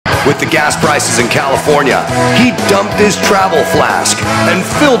With the gas prices in California, he dumped his travel flask and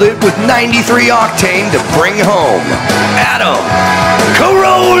filled it with 93 octane to bring home. Adam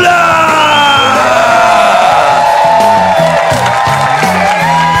Carolla!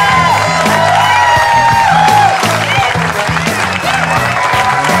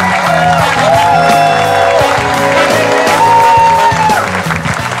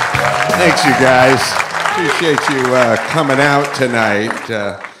 Thanks, you guys. Appreciate you coming out tonight.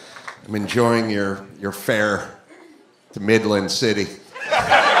 I'm enjoying your fare to Midland City.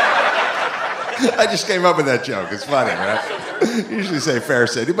 I just came up with that joke. It's funny, right? Usually say Fair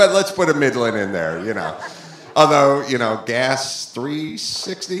City, but let's put a Midland in there, you know. Although, you know, gas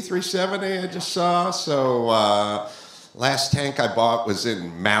 $3.60, $3.70 I just saw. So last tank I bought was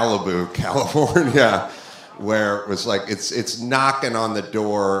in Malibu, California, where it was like it's knocking on the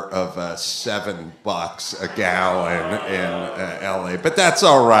door of $7 a gallon in LA, but that's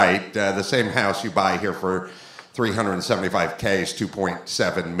all right. The same house you buy here for $375K is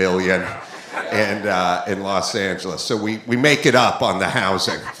 $2.7 million in Los Angeles. So we make it up on the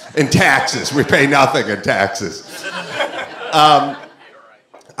housing. In taxes, we pay nothing in taxes. I'm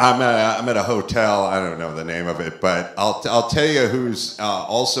at a hotel. I don't know the name of it, but I'll tell you who's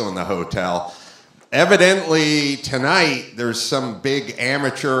also in the hotel. Evidently, tonight, there's some big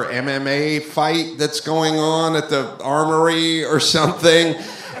amateur MMA fight that's going on at the Armory or something.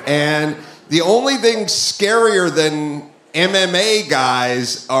 And the only thing scarier than MMA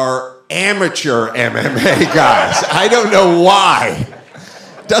guys are amateur MMA guys. I don't know why.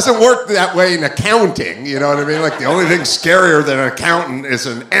 It doesn't work that way in accounting, you know what I mean? Like, the only thing scarier than an accountant is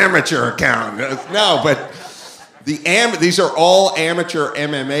an amateur accountant. No, but these are all amateur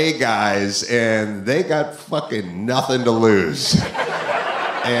MMA guys, and they got fucking nothing to lose.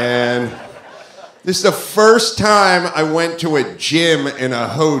 And this is the first time I went to a gym in a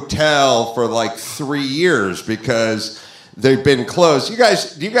hotel for like 3 years because they've been closed. Do you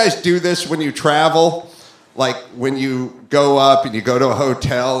guys do this when you travel? Like when you go up and you go to a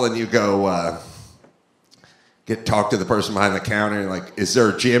hotel and you go talk to the person behind the counter and like, is there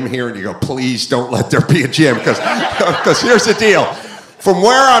a gym here? And you go, please don't let there be a gym, because here's the deal. From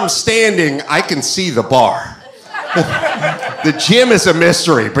where I'm standing, I can see the bar. The gym is a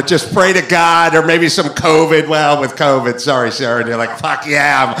mystery, but just pray to God, or maybe some COVID. Well, with COVID, sorry, Sarah. And you're like, fuck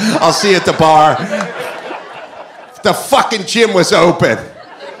yeah, I'll see you at the bar. The fucking gym was open.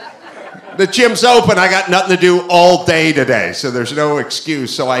 The gym's open. I got nothing to do all day today, so there's no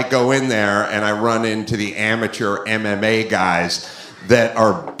excuse. So I go in there and I run into the amateur MMA guys that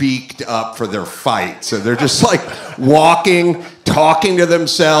are beaked up for their fight. So they're just like walking, talking to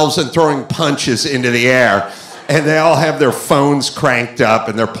themselves and throwing punches into the air. And they all have their phones cranked up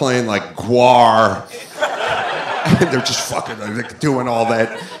and they're playing like Guar. And they're just fucking like, doing all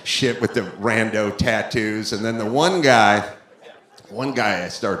that shit with the rando tattoos. And then the one guy I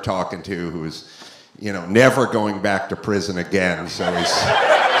started talking to who was, you know, never going back to prison again. So he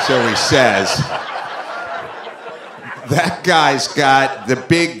says, that guy's got the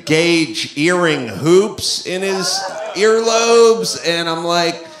big gauge earring hoops in his earlobes. And I'm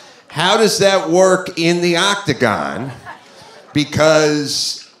like, how does that work in the octagon?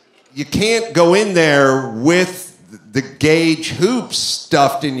 Because you can't go in there with the gauge hoops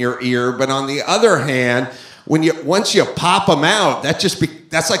stuffed in your ear. But on the other hand, once you pop them out,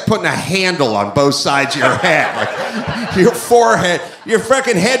 that's like putting a handle on both sides of your head. Like your forehead, your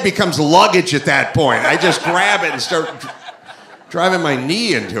freaking head becomes luggage at that point. I just grab it and start driving my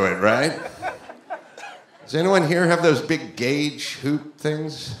knee into it, right? Does anyone here have those big gauge hoop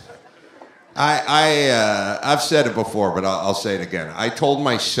things? I've said it before, but I'll say it again. I told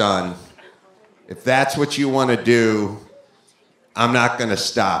my son, if that's what you want to do, I'm not going to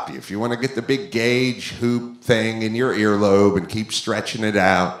stop you. If you want to get the big gauge hoop thing in your earlobe and keep stretching it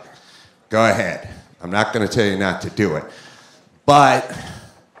out, go ahead. I'm not going to tell you not to do it. But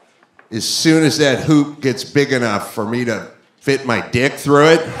as soon as that hoop gets big enough for me to fit my dick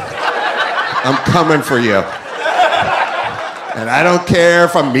through it, I'm coming for you. And I don't care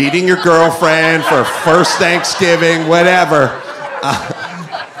if I'm meeting your girlfriend for first Thanksgiving, whatever.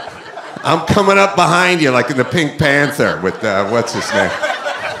 I'm coming up behind you like in the Pink Panther with, what's his name?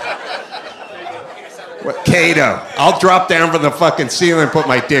 Kato. I'll drop down from the fucking ceiling and put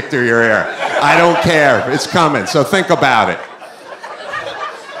my dick through your ear. I don't care. It's coming, so think about it.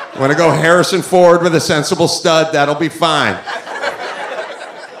 Want to go Harrison Ford with a sensible stud? That'll be fine.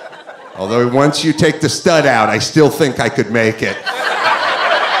 Although once you take the stud out, I still think I could make it. I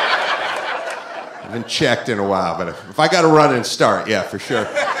haven't checked in a while, but if I got to run and start, yeah, for sure.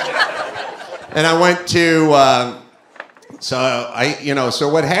 And I went to So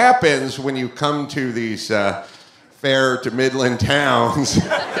what happens when you come to these fair to midland towns,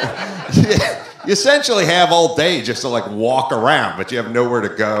 you essentially have all day just to like walk around, but you have nowhere to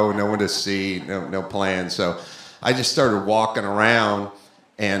go, no one to see, no plan. So I just started walking around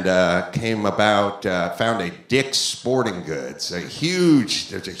and found a Dick's Sporting Goods, there's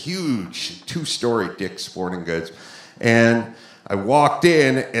a huge 2-story Dick's Sporting Goods. And I walked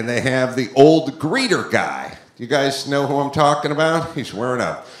in and they have the old greeter guy. You guys know who I'm talking about? He's wearing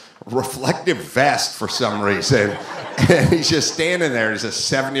a reflective vest for some reason. And he's just standing there. He's a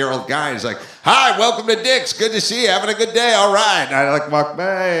 7-year-old guy. He's like, "Hi, welcome to Dick's. Good to see you. Having a good day? All right." And I like walk by,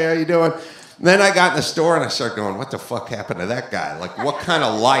 "Hey, how you doing?" And then I got in the store and I started going, what the fuck happened to that guy? Like, what kind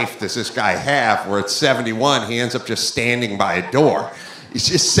of life does this guy have where at 71 he ends up just standing by a door? He's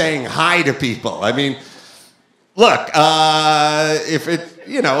just saying hi to people. I mean, look, if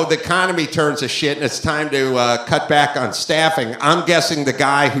the economy turns to shit and it's time to cut back on staffing, I'm guessing the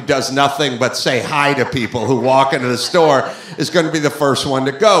guy who does nothing but say hi to people who walk into the store is going to be the first one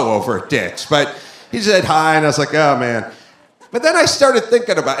to go over at Dick's. But he said hi, and I was like, oh, man. But then I started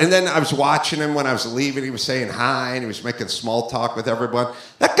thinking about it, and then I was watching him when I was leaving. He was saying hi, and he was making small talk with everyone.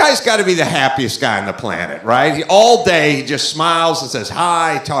 That guy's got to be the happiest guy on the planet, right? All day, he just smiles and says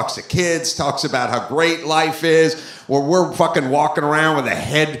hi, talks to kids, talks about how great life is, where we're fucking walking around with a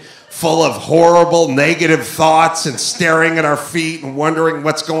head full of horrible, negative thoughts and staring at our feet and wondering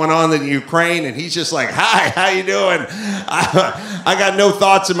what's going on in Ukraine. And he's just like, hi, how you doing? I got no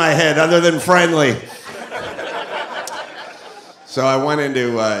thoughts in my head other than friendly. So I went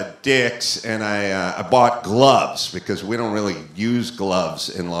into Dick's and I bought gloves because we don't really use gloves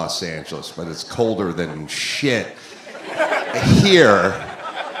in Los Angeles, but it's colder than shit here.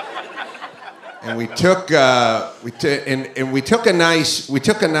 And we took a nice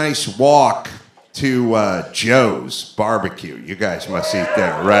walk to Joe's Barbecue. You guys must eat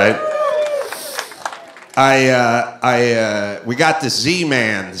there, right? We got the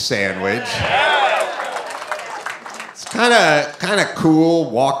Z-Man sandwich. Kind of cool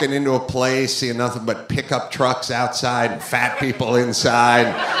walking into a place, seeing nothing but pickup trucks outside and fat people inside.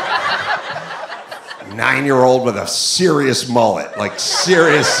 9-year-old with a serious mullet, like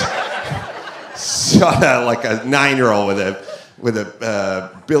serious, sort of like a 9-year-old with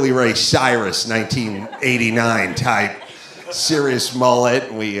a Billy Ray Cyrus 1989 type serious mullet.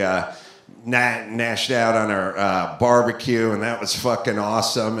 And we gnashed out on our barbecue, and that was fucking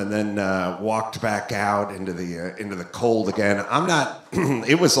awesome. And then walked back out into the cold again.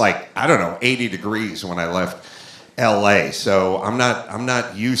 It was like, I don't know, 80 degrees when I left LA, so I'm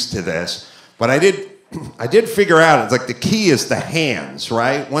not used to this. But I did figure out, it's like the key is the hands,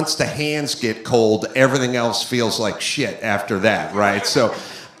 right? Once the hands get cold, everything else feels like shit after that, right? So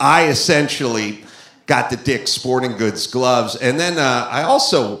I essentially got the Dick's Sporting Goods gloves, and then I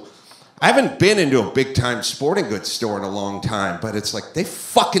haven't been into a big-time sporting goods store in a long time, but it's like they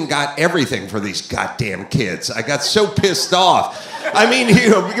fucking got everything for these goddamn kids. I got so pissed off. I mean,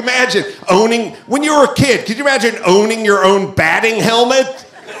 imagine when you were a kid, could you imagine owning your own batting helmet?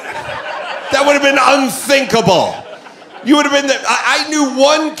 That would have been unthinkable. You would have been I knew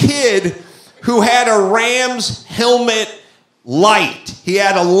one kid who had a Rams helmet light. He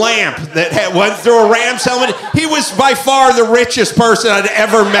had a lamp that went through a Rams helmet. He was by far the richest person I'd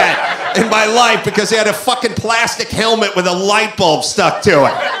ever met in my life because he had a fucking plastic helmet with a light bulb stuck to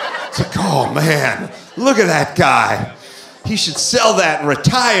it. It's like, oh man, look at that guy. He should sell that and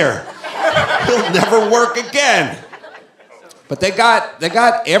retire. He'll never work again. But they got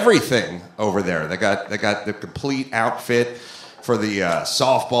everything over there. They got the complete outfit for the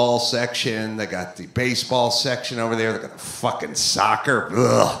softball section. They got the baseball section over there. They got the fucking soccer.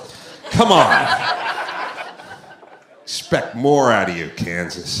 Ugh. Come on. Expect more out of you,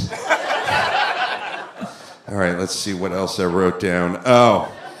 Kansas. All right, let's see what else I wrote down.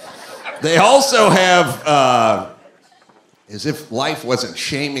 Oh, they also have, as if life wasn't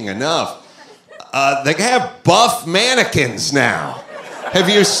shaming enough, they have buff mannequins now. Have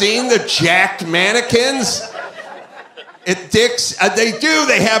you seen the jacked mannequins? At Dick's, they do.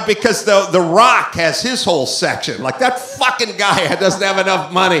 They have, because the Rock has his whole section. Like, that fucking guy doesn't have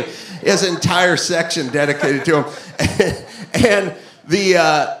enough money. He has an entire section dedicated to him. And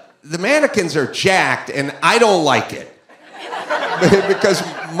the mannequins are jacked, and I don't like it. Because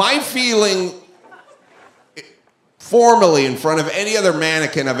my feeling, formally, in front of any other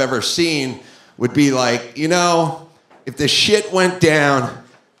mannequin I've ever seen, would be like, if the shit went down,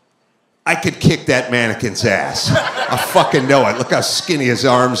 I could kick that mannequin's ass. I fucking know it. Look how skinny his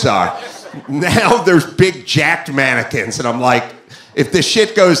arms are. Now there's big jacked mannequins, and I'm like, if the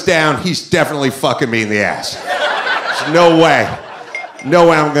shit goes down, he's definitely fucking me in the ass. There's no way. No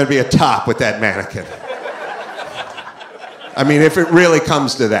way I'm going to be a top with that mannequin. I mean, if it really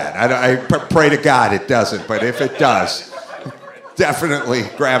comes to that. I pray to God it doesn't, but if it does, definitely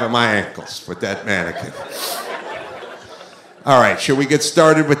grabbing my ankles with that mannequin. All right, should we get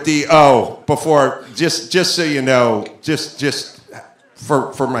started with the, before, just so you know, just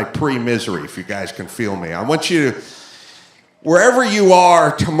for my pre-misery, if you guys can feel me, I want you to, wherever you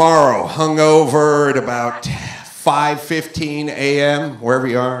are tomorrow, hungover at about 5:15 a.m., wherever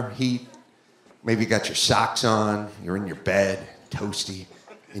you are, heat, maybe you got your socks on, you're in your bed, toasty,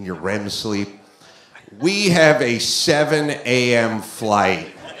 in your REM sleep. We have a 7 a.m.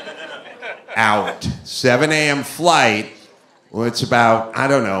 flight out. 7 a.m. flight. Well, it's about,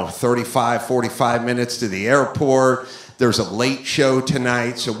 35, 45 minutes to the airport. There's a late show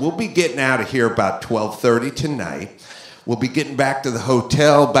tonight, so we'll be getting out of here about 12:30 tonight. We'll be getting back to the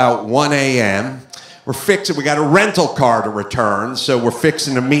hotel about 1 a.m. We got a rental car to return, so we're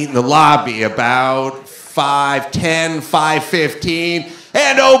fixing to meet in the lobby about 5:10, 5:15.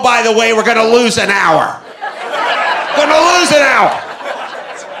 And oh, by the way, we're gonna lose an hour.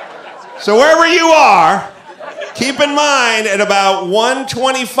 So wherever you are, keep in mind, at about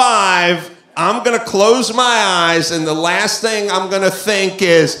 1:25, I'm going to close my eyes, and the last thing I'm going to think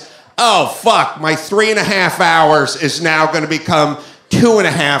is, oh, fuck, my 3.5 hours is now going to become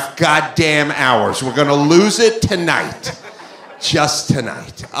 2.5 goddamn hours. We're going to lose it tonight. Just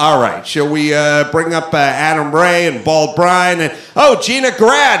tonight. All right, shall we bring up Adam Ray and Bald Bryan? And, Gina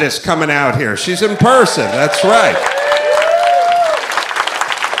Grad is coming out here. She's in person. That's right.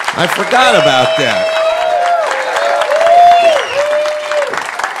 I forgot about that.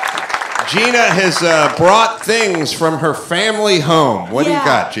 Gina has brought things from her family home. What do you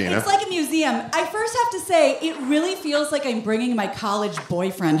got, Gina? It's like a museum. I first have to say, it really feels like I'm bringing my college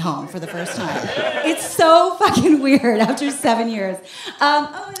boyfriend home for the first time. It's so fucking weird after 7 years.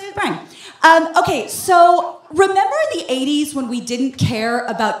 There's Bryan. Okay, so remember in the 80s when we didn't care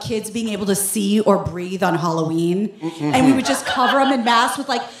about kids being able to see or breathe on Halloween? Mm-hmm. And we would just cover them in masks with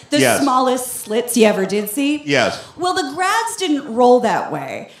like the smallest slits you ever did see? Yes. Well, the grads didn't roll that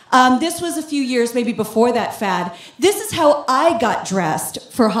way. This was a few years maybe before that fad. This is how I got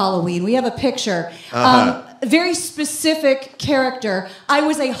dressed for Halloween. We have a picture. A very specific character. I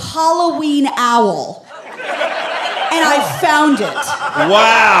was a Halloween owl. And I found it.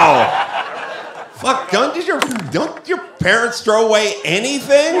 Wow. Fuck, don't your parents throw away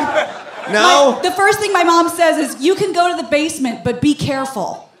anything? No? The first thing my mom says is, you can go to the basement, but be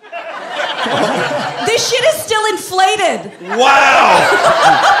careful. This shit is still inflated. Wow.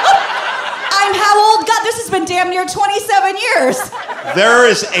 I'm how old? God, this has been damn near 27 years. There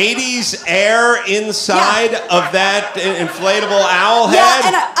is 80s air inside of that inflatable owl head? Yeah,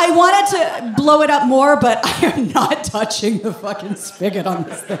 and I wanted to blow it up more, but I am not touching the fucking spigot on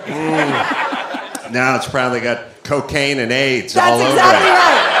this thing. Now it's probably got cocaine and AIDS all over it. That's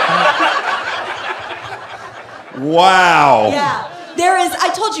exactly right. Wow. Yeah. There is, I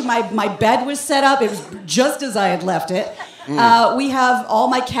told you my bed was set up. It was just as I had left it. We have all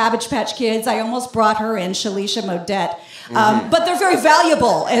my Cabbage Patch Kids. I almost brought her in, Shalisha Modette. But they're very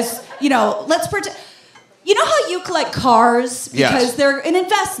valuable as, let's pretend. You know how you collect cars because they're an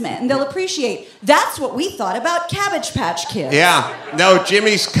investment and they'll appreciate. That's what we thought about Cabbage Patch Kids. Yeah. No,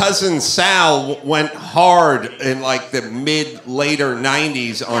 Jimmy's cousin Sal went hard in like the later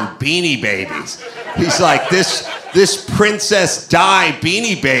 90s on Beanie Babies. He's like, this Princess Di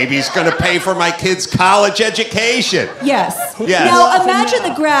Beanie Baby's gonna pay for my kid's college education. Yes. Now imagine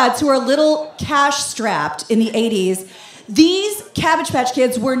the grads who are a little cash strapped in the 80s. These Cabbage Patch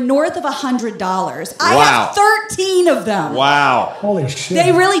Kids were north of $100. I have 13 of them. Wow. Holy shit.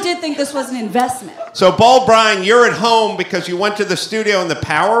 They really did think this was an investment. So, Bald Bryan, you're at home because you went to the studio and the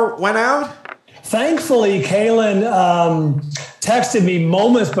power went out? Thankfully, Kaylin texted me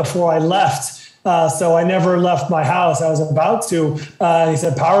moments before I left. So I never left my house. I was about to. He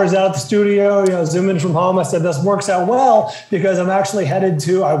said, power's out at the studio, zoom in from home. I said, this works out well because I'm actually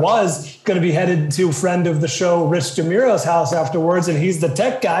I was going to be headed to friend of the show, Rich DeMiro's house afterwards. And he's the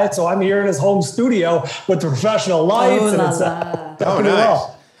tech guy. So I'm here in his home studio with the professional lights. And it's nice.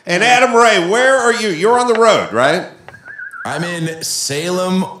 Well. And Adam Ray, where are you? You're on the road, right? I'm in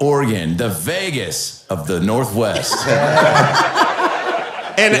Salem, Oregon, the Vegas of the Northwest.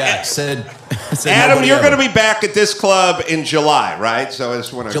 And said Adam, you're going to be back at this club in July, right? So I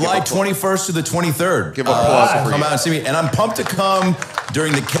just want to July 21st to the 23rd. Give applause for come out and see me. And I'm pumped to come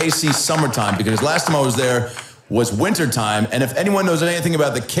during the KC summertime because last time I was there was wintertime. And if anyone knows anything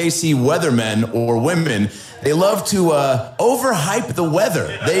about the KC weathermen or women, they love to overhype the weather.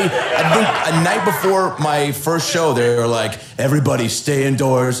 I think a night before my first show, they were like, everybody stay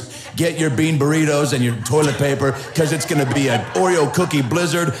indoors, get your bean burritos and your toilet paper, because it's going to be an Oreo cookie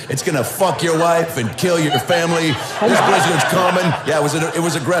blizzard. It's going to fuck your wife and kill your family. This blizzard's coming. Yeah, it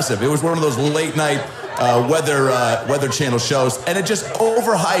was aggressive. It was one of those late night weather channel shows, and it just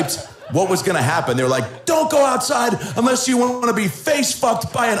overhyped what was going to happen. They were like, don't go outside unless you want to be face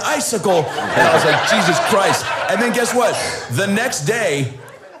fucked by an icicle. And I was like, Jesus Christ. And then guess what? The next day,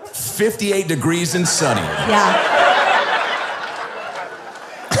 58 degrees and sunny. Yeah.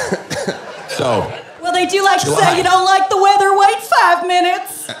 So. Well, they do like to say you don't like the weather, wait 5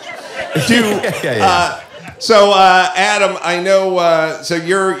 minutes. So, Adam, I know. So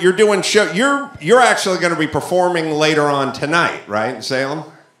you're doing show. You're actually going to be performing later on tonight, right, in Salem?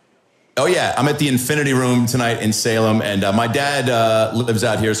 Oh yeah, I'm at the Infinity Room tonight in Salem, and my dad lives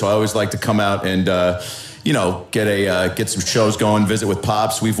out here, so I always like to come out and get some shows going, visit with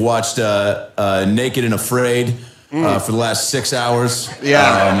Pops. We've watched Naked and Afraid for the last 6 hours.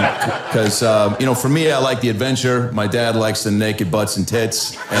 Yeah. Because for me, I like the adventure. My dad likes the naked butts and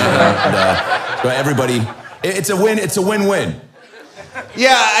tits, and everybody. It's a win. It's a win-win.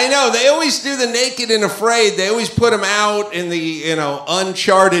 Yeah, I know. They always do the Naked and Afraid. They always put them out in the,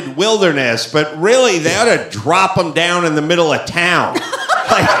 uncharted wilderness. But really, they ought to drop them down in the middle of town.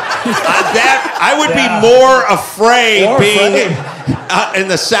 I would be more afraid being in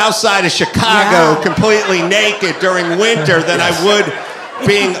the south side of Chicago completely naked during winter than I would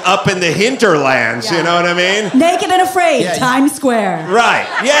being up in the hinterlands. You know what I mean? Naked and Afraid, Times Square. Right.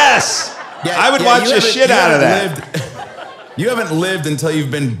 Yes. Yeah, I would watch the shit out of that. You haven't lived until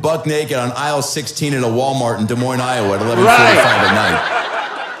you've been buck naked on aisle 16 at a Walmart in Des Moines, Iowa at 11:45 at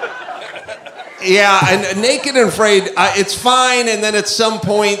night. Yeah, and Naked and Afraid, it's fine, and then at some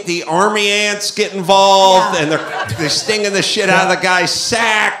point the army ants get involved, and they're stinging the shit out of the guy's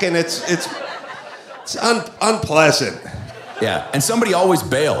sack, and it's unpleasant. Yeah, and somebody always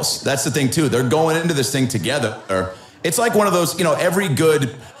bails. That's the thing too. They're going into this thing together. It's like one of those, every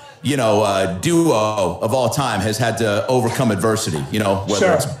good duo of all time has had to overcome adversity,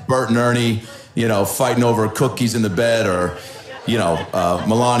 whether it's Bert and Ernie, fighting over cookies in the bed, or,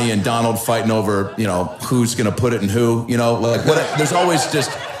 Melania and Donald fighting over, who's going to put it in who, there's always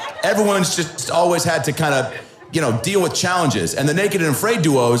everyone's just always had to kind of, deal with challenges. And the Naked and Afraid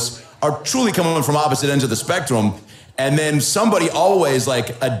duos are truly coming from opposite ends of the spectrum. And then somebody always,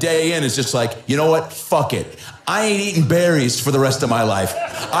 like, a day in is just like, you know what? Fuck it. I ain't eating berries for the rest of my life.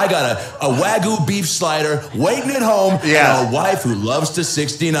 I got a Wagyu beef slider waiting at home and a wife who loves to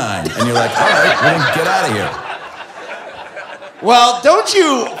 69. And you're like, all right, well, get out of here. Well, don't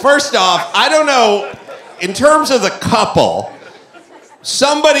you, first off, I don't know, in terms of the couple,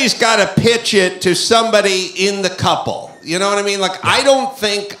 somebody's got to pitch it to somebody in the couple. You know what I mean? Like, I don't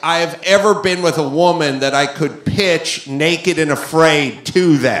think I've ever been with a woman that I could pitch Naked and Afraid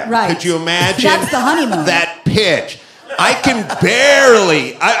to them. Right. Could you imagine? That's the honeymoon. That pitch. I can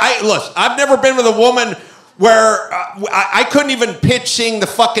barely. Look, I've never been with a woman where I couldn't even pitch seeing the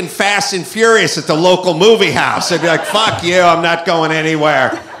fucking Fast and Furious at the local movie house. I'd be like, fuck you, I'm not going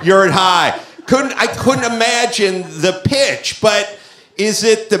anywhere. You're at high. I couldn't imagine the pitch, but is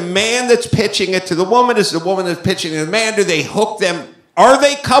it the man that's pitching it to the woman? Is it the woman that's pitching it to the man? Do they hook them? Are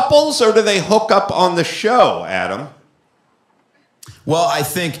they couples, or do they hook up on the show, Adam? Well, I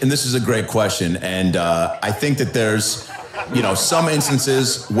think, and this is a great question, and I think that there's, some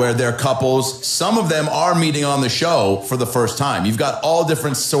instances where they're couples. Some of them are meeting on the show for the first time. You've got all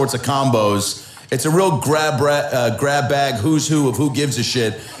different sorts of combos. It's a real grab bag, who's who of who gives a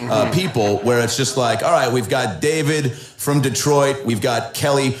shit people, where it's just like, all right, we've got David from Detroit, we've got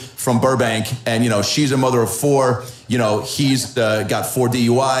Kelly from Burbank, and, she's a mother of 4, he's got 4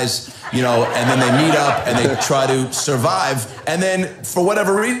 DUIs, and then they meet up and they try to survive. And then for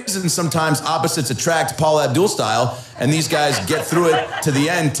whatever reason, sometimes opposites attract, Paul Abdul style, and these guys get through it to the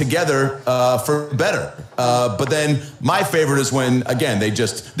end together for better. But then my favorite is when, again,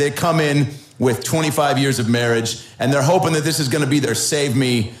 they come in with 25 years of marriage, and they're hoping that this is going to be their save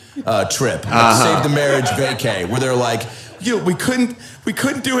me trip, save the marriage vacay, where they're like, we couldn't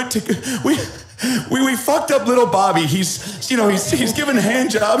do it. We fucked up little Bobby. He's given hand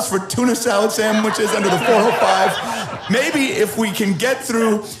jobs for tuna salad sandwiches under the 405. Maybe if we can get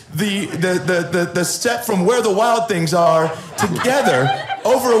through the step from Where the Wild Things Are together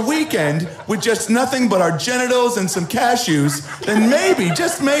over a weekend with just nothing but our genitals and some cashews, then maybe,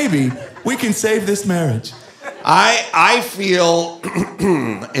 just maybe, we can save this marriage. I feel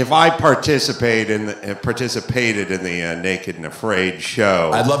if I participated in the Naked and Afraid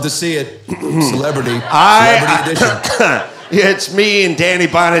show, I'd love to see it. Celebrity edition. It's me and Danny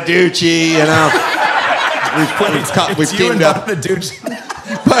Bonaducci, you know. We've teamed up.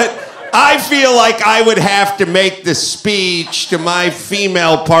 But I feel like I would have to make the speech to my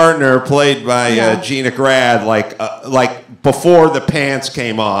female partner, played by Gina Grad, like before the pants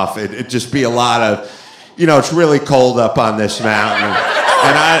came off. It'd just be a lot of, you know, it's really cold up on this mountain.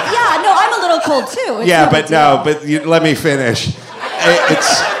 And I'm a little cold too. Let me finish.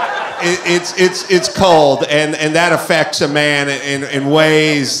 It's cold, and that affects a man in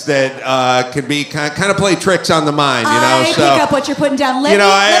ways that can be kind of play tricks on the mind, you know. I pick up what you're putting down. Let me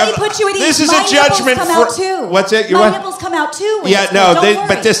put you at ease. This is my a judgment nipples come out too. What's it? My nipples come out too.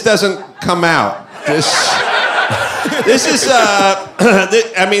 But this doesn't come out. This is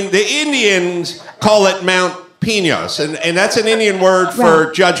the Indians call it Mount Pinos, and that's an Indian word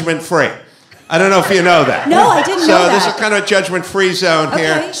for judgment-free. I don't know if you know that. No, I didn't know that. So this is kind of a judgment-free zone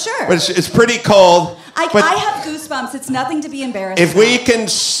here. Okay, sure. But it's pretty cold. I have goosebumps. It's nothing to be embarrassed If we can,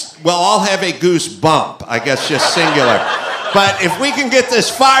 I'll have a goose bump, I guess just singular. But if we can get this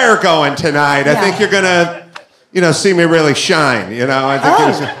fire going tonight, I think you're going to, see me really shine,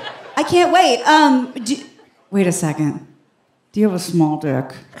 I can't wait. Wait a second. Do you have a small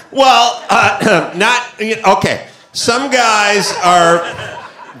dick? Well, okay. Some guys are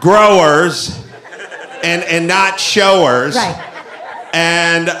growers and not showers. Right.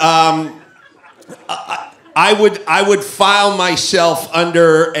 And I would file myself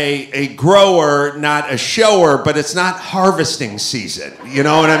under a grower, not a shower, but it's not harvesting season. You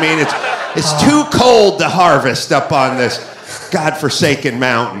know what I mean? It's too cold to harvest up on this godforsaken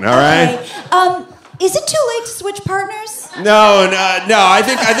mountain, all right? Is it too late to switch partners? No. I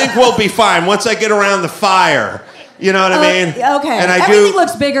think we'll be fine once I get around the fire. You know what I mean? Okay. And Everything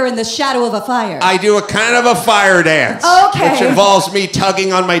looks bigger in the shadow of a fire. I do a kind of a fire dance. Okay. Which involves me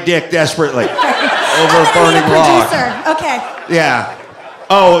tugging on my dick desperately over a burning log. Okay. Yeah.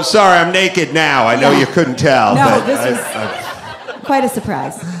 Oh, sorry, I'm naked now. I know you couldn't tell. No, but this was quite a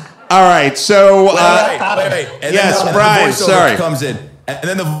surprise. All right, so... wait. And yes, then Bryan, the voiceover sorry. comes in. And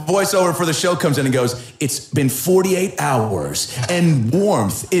then the voiceover for the show comes in and goes, "It's been 48 hours, and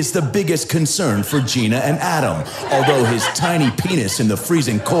warmth is the biggest concern for Gina and Adam, although his tiny penis in the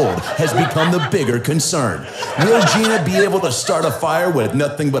freezing cold has become the bigger concern. Will Gina be able to start a fire with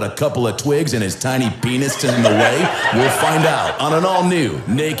nothing but a couple of twigs and his tiny penis in the way? We'll find out on an all-new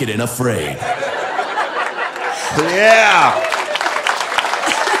Naked and Afraid." Yeah.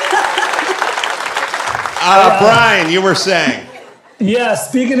 Bryan, you were saying... Yeah,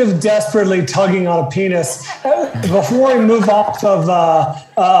 speaking of desperately tugging on a penis, before we move off of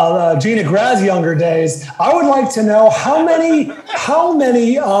Gina Grad's younger days, I would like to know how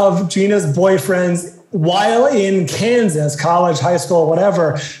many of Gina's boyfriends, while in Kansas, college, high school,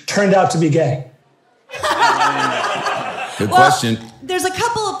 whatever, turned out to be gay? Good question. There's a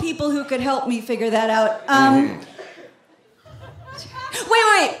couple of people who could help me figure that out.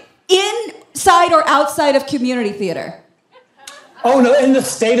 Wait. Inside or outside of community theater? Oh, no, in the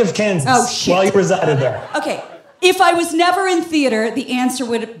state of Kansas. Oh, shit. While you resided there. Okay, if I was never in theater, the answer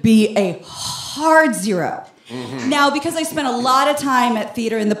would be a hard 0. Mm-hmm. Now, because I spent a lot of time at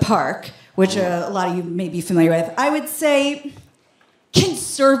Theater in the Park, which a lot of you may be familiar with, I would say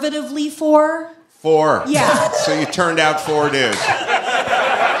conservatively 4. 4? Yeah. So you turned out 4 dudes.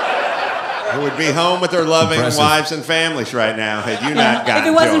 Who would be home with their loving wives and families right now had you not gotten if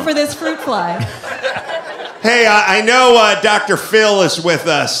it wasn't to for this fruit fly. Hey, I know Dr. Phil is with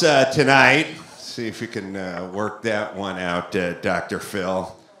us tonight. See if you can work that one out, Dr.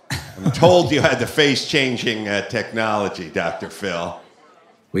 Phil. I'm told you had the face-changing technology, Dr. Phil.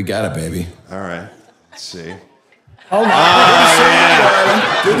 We got it, baby. All right. Let's see. Oh, my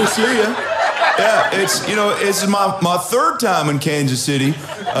God. Good to see you. Yeah, it's my third time in Kansas City.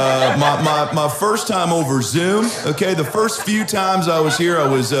 My first time over Zoom. Okay, the first few times I was here, I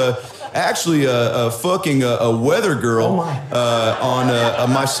was actually fucking a weather girl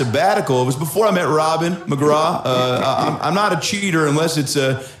on my sabbatical. It was before I met Robin McGraw. I'm not a cheater unless it's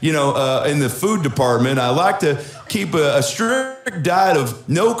in the food department. I like to keep a strict diet of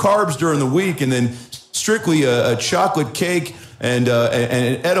no carbs during the week, and then strictly a chocolate cake and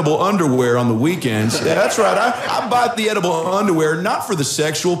edible underwear on the weekends. Yeah, that's right. I bought the edible underwear not for the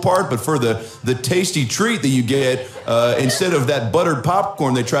sexual part, but for the tasty treat that you get instead of that buttered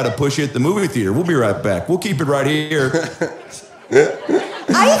popcorn they try to push you at the movie theater. We'll be right back. We'll keep it right here.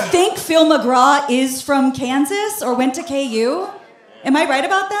 I think Phil McGraw is from Kansas or went to KU. Am I right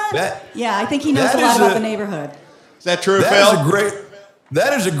about that? Yeah, I think he knows a lot about the neighborhood. Is that true, Phil?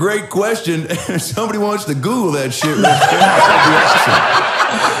 That is a great question. If somebody wants to Google that shit, that'd be awesome.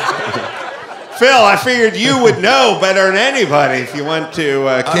 Phil, I figured you would know better than anybody if you went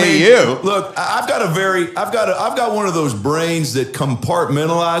to KU. Look, I've got one of those brains that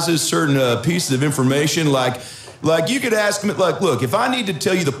compartmentalizes certain pieces of information. Like you could ask me, like, look, if I need to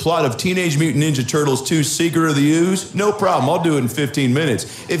tell you the plot of Teenage Mutant Ninja Turtles 2: Secret of the Ooze, no problem. I'll do it in 15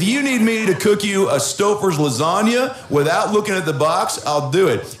 minutes. If you need me to cook you a Stouffer's lasagna without looking at the box, I'll do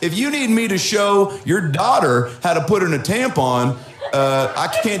it. If you need me to show your daughter how to put in a tampon, I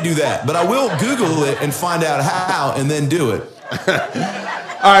can't do that. But I will Google it and find out how and then do it.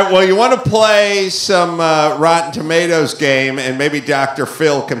 All right, well, you want to play some Rotten Tomatoes game, and maybe Dr.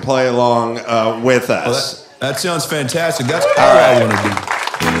 Phil can play along with us. Well, that sounds fantastic. That's all I want to do.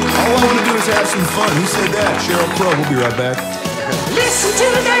 All I want to do is have some fun. Who said that? Sheryl Crow. We'll be right back. Listen to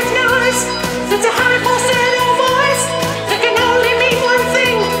that noise. It's a high falsetto voice. It can only mean one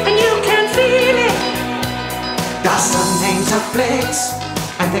thing, and you can feel it. Dawson names are flicks,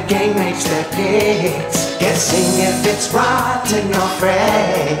 and the gang makes their picks, guessing if it's rotten or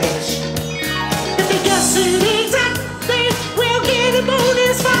fresh. If they guess it exactly, we'll get a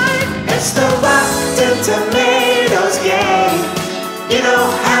bonus 5. It's the Rotten Tomatoes game. You know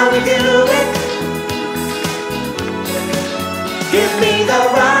how we do it. Give me the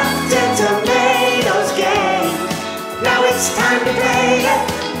Rotten Tomatoes game. Now it's time to play it.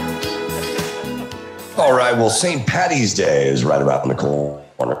 All right, well, St. Patty's Day is right about in the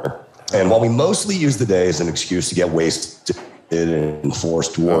corner. And while we mostly use the day as an excuse to get wasted and force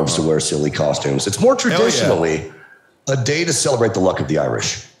dwarves to wear silly costumes, it's more traditionally a day to celebrate the luck of the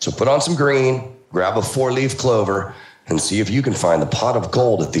Irish. So put on some green, grab a 4-leaf clover, and see if you can find the pot of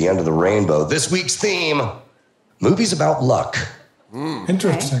gold at the end of the rainbow. This week's theme, movies about luck.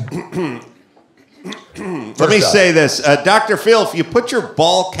 Interesting. Let me say this. Dr. Phil, if you put your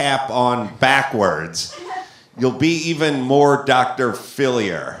ball cap on backwards, you'll be even more Dr.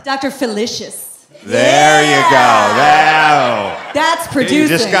 Philier. Dr. Felicious. There you go. Now. That's producing. You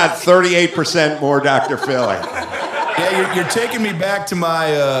just got 38% more Dr. Philly. Yeah, you're taking me back to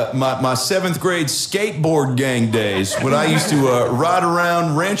my my 7th grade skateboard gang days when I used to ride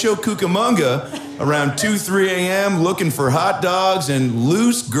around Rancho Cucamonga around 2, 3 a.m. looking for hot dogs and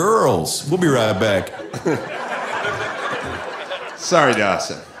loose girls. We'll be right back. Sorry,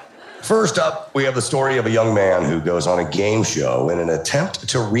 Dawson. First up, we have the story of a young man who goes on a game show in an attempt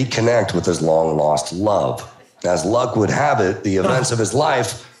to reconnect with his long-lost love. As luck would have it, the events of his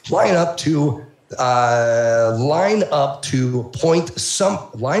life line up to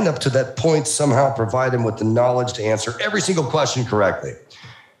that point, somehow provide him with the knowledge to answer every single question correctly.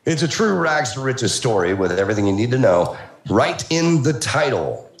 It's a true rags to riches story with everything you need to know right in the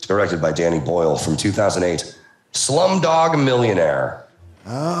title. Directed by Danny Boyle from 2008, Slumdog Millionaire.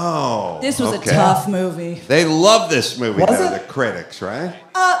 Oh, this was a tough movie. They love this movie, the critics, right?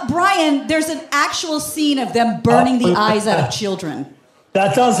 Brian, there's an actual scene of them burning the eyes out of children.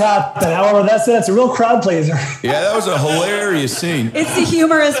 That does happen. However, that's a real crowd pleaser. Yeah, that was a hilarious scene. It's the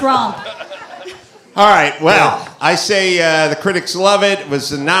humorous romp. All right, well, I say the critics love it. It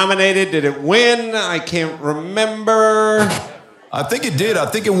was nominated. Did it win? I can't remember. I think it did. I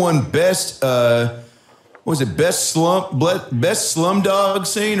think it won best. Best slumdog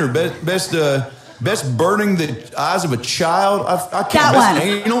scene or best burning the eyes of a child? I can't. That one.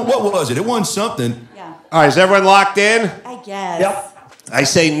 You know, what was it? It won something. Yeah. All right, is everyone locked in? I guess. Yep. I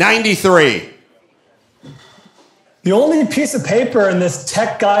say 93. The only piece of paper in this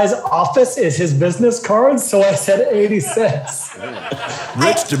tech guy's office is his business cards, so I said 86.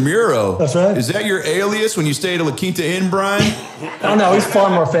 Rich DeMuro. That's right. Is that your alias when you stay at a La Quinta Inn, Bryan? Oh, no, he's far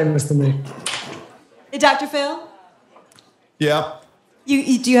more famous than me. Hey, Dr. Phil? Yeah. Do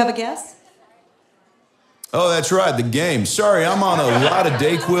you have a guess? Oh, that's right, the game. Sorry, I'm on a lot of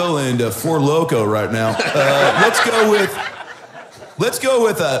Dayquil and Four Loko right now. Let's go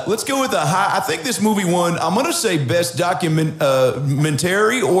with a high. I think this movie won. I'm gonna say best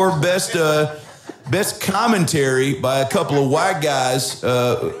documentary or best commentary by a couple of white guys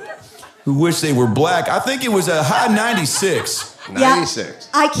who wish they were black. I think it was a high 96. 96.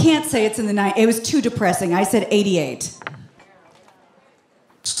 Yeah, I can't say it's in the 90s. It was too depressing. I said 88.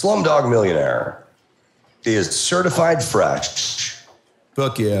 Slumdog Millionaire is certified fresh.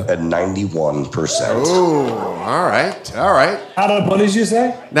 Fuck yeah. At 91%. Ooh, all right. What did you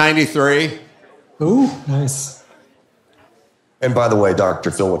say? 93. Ooh, nice. And by the way, Dr.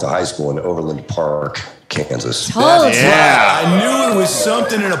 Phil went to high school in Overland Park, Kansas. Told Yeah. I knew it was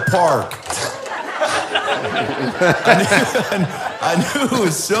something in a park. I knew it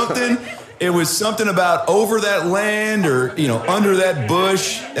was something. It was something about over that land or, under that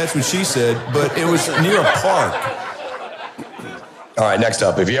bush. That's what she said. But it was near a park. All right, next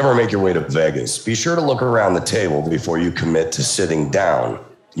up, if you ever make your way to Vegas, be sure to look around the table before you commit to sitting down.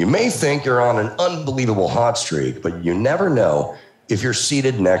 You may think you're on an unbelievable hot streak, but you never know if you're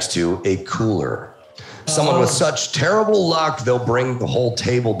seated next to a cooler. Someone with such terrible luck, they'll bring the whole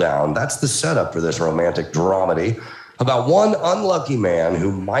table down. That's the setup for this romantic dramedy about one unlucky man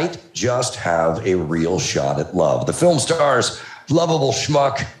who might just have a real shot at love. The film stars lovable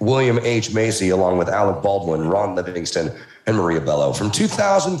schmuck William H. Macy, along with Alec Baldwin, Ron Livingston, and Maria Bello. From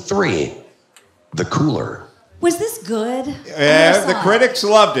 2003, The Cooler. Was this good? Yeah, the critics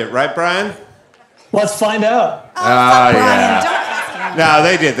loved it, right, Bryan? Let's find out. Brian, yeah. don't ask him. No,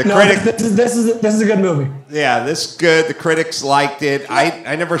 they did. The No, critics. this is a good movie. Yeah, this is good. The critics liked it.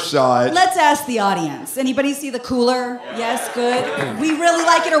 I never saw it. Let's ask the audience. Anybody see The Cooler? Yes, good. We really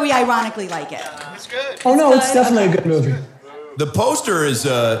like it, or we ironically like it? It's good. Oh no, it's good. definitely a good movie. The poster is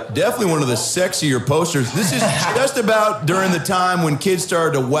definitely one of the sexier posters. This is just about during the time when kids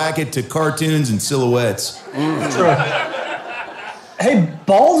started to whack it to cartoons and silhouettes. True. Hey,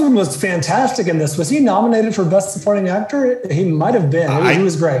 Baldwin was fantastic in this. Was he nominated for Best Supporting Actor? He might have been. He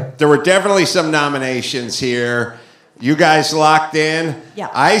was great. There were definitely some nominations here. You guys locked in? Yeah.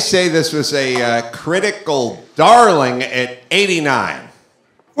 I say this was a critical darling at 89.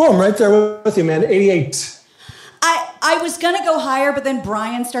 Oh, I'm right there with you, man. 88. I was going to go higher, but then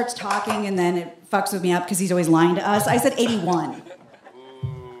Brian starts talking, and then it fucks with me up because he's always lying to us. I said 81.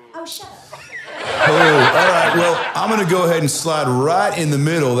 Oh, shut up. Oh, all right. Well, I'm going to go ahead and slide right in the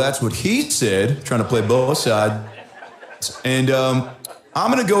middle. That's what he said, trying to play both sides. And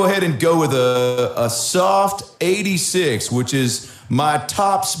I'm going to go ahead and go with a soft 86, which is my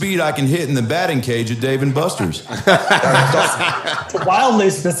top speed I can hit in the batting cage at Dave & Buster's.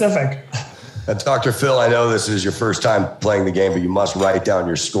 Wildly specific. Dr. Phil, I know this is your first time playing the game, but you must write down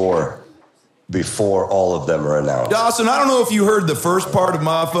your score before all of them are announced. Dawson, I don't know if you heard the first part of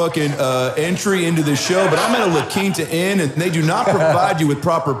my fucking entry into the show, but I'm at a La Quinta Inn, and they do not provide you with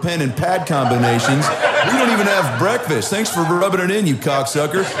proper pen and pad combinations. We don't even have breakfast. Thanks for rubbing it in, you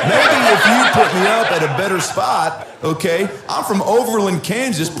cocksucker. Maybe if you put me up at a better spot, okay? I'm from Overland,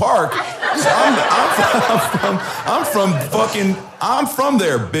 Kansas Park. I'm from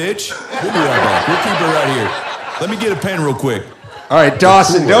there, bitch. We'll be right back. We'll keep it right here. Let me get a pen real quick. All right,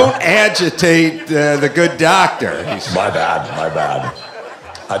 Dawson, don't agitate the good doctor. My bad.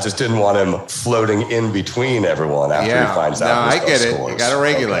 I just didn't want him floating in between everyone after he finds out. No, I get it. Scores. You got to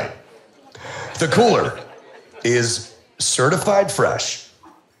regulate. Okay. The Cooler is certified fresh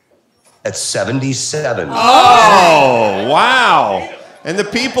at 77. Oh, wow. And the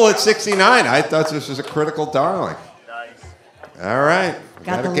people at 69, I thought this was a critical darling. Nice. All right. We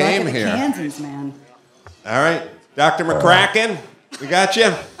Got got the a game luck of the here. Kansans, man. All right. Dr. McCracken, we got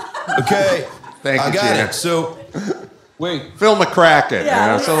you. Okay. Thank you, I got Gina. it. So, wait. Phil McCracken.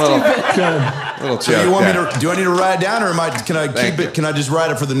 Yeah, It's a little So joke you want me there. to? Do I need to write it down, or can I Thank keep you. it? Can I just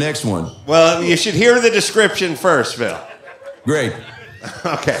write it for the next one? Well, you should hear the description first, Phil. Great.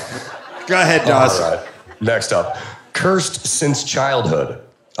 Okay. Go ahead, Dawson. All right. Next up, cursed since childhood.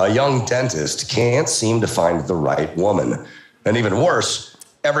 A young dentist can't seem to find the right woman. And even worse,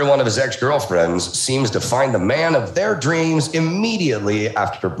 every one of his ex-girlfriends seems to find the man of their dreams immediately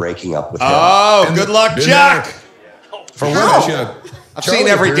after breaking up with him. Oh, And good the- luck, been Chuck. For Chuck. I've Charlie seen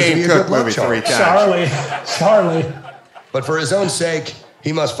every appears to be Dane a Cook good luck movie charm. 3 times. Charlie. But for his own sake,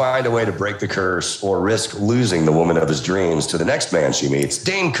 he must find a way to break the curse or risk losing the woman of his dreams to the next man she meets.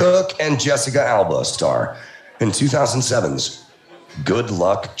 Dane Cook and Jessica Alba star in 2007's Good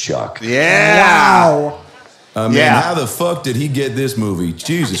Luck, Chuck. Yeah. I mean, Yeah. how the fuck did he get this movie?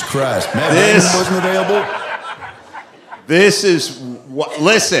 Jesus Christ. Matt This- Damon wasn't available? This is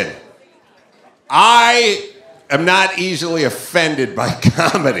listen. I am not easily offended by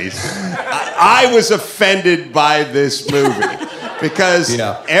comedies. I was offended by this movie because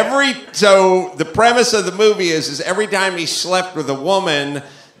so the premise of the movie is every time he slept with a woman,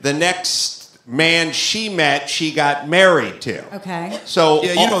 the next man she met, she got married to. Okay. So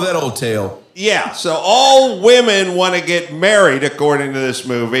Yeah, you know that old tale. yeah, so all women want to get married according to this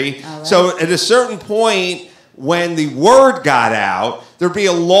movie. All right. So at a certain point, when the word got out, there'd be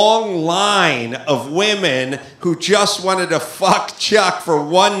a long line of women who just wanted to fuck Chuck for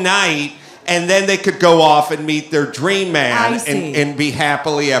one night, and then they could go off and meet their dream man I see. and be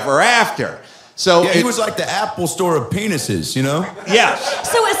happily ever after. So Yeah, he was like the Apple store of penises, you know? yes,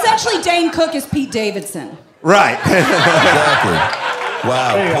 So essentially, Dane Cook is Pete Davidson. right. Exactly.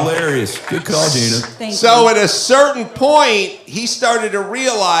 Wow, hilarious. Good call, Gina. Thank So you. at a certain point, he started to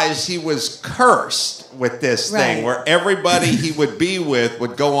realize he was cursed with this thing, Right. where everybody he would be with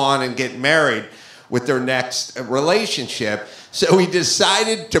would go on and get married with their next relationship. So he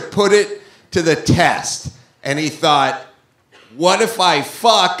decided to put it to the test. And he thought, what if I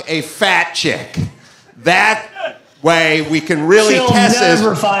fuck a fat chick? That way we can really She'll test this.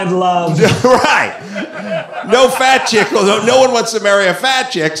 never find love. Right. No fat chick, although no one wants to marry a fat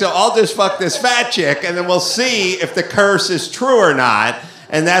chick, so I'll just fuck this fat chick, and then we'll see if the curse is true or not.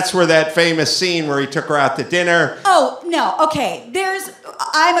 And that's where that famous scene where he took her out to dinner. Oh, no, okay.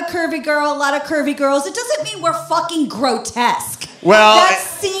 I'm a curvy girl, a lot of curvy girls. It doesn't mean we're fucking grotesque. Well, that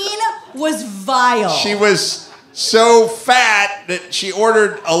scene was vile. She was so fat that she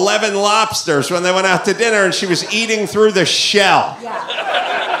ordered 11 lobsters when they went out to dinner, and she was eating through the shell.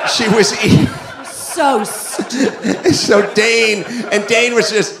 Yeah. She was eating. So stupid. So Dane was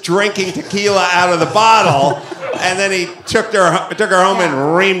just drinking tequila out of the bottle, and then he took her home and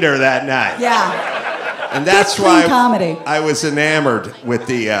reamed her that night. Yeah. And that's Good, why clean comedy. I was enamored with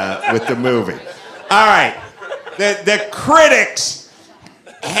the movie. All right, the critics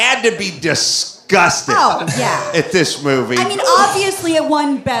had to be disgusted Oh, yeah. at this movie. I mean, obviously it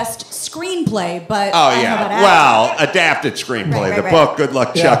won Best Screenplay, but Oh I don't know yeah, about acting. well, adapted screenplay. Right, The right. book, Good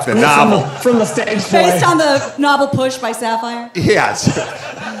Luck Chuck. The From novel. from the stage play. Based on the novel Push by Sapphire. Yes.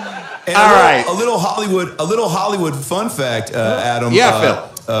 And All right. A little Hollywood fun fact, Adam. Yeah,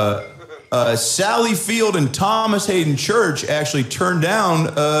 Phil. Sally Field and Thomas Hayden Church actually turned down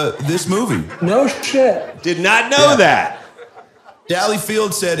this movie. No shit. Did not know that. Sally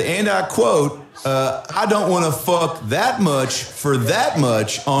Field said, and I quote, I don't want to fuck that much for that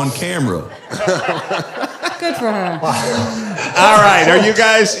much on camera. Good for her. All right, are you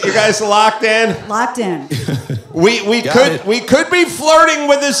guys locked in? Locked in. We Got could it. we could be flirting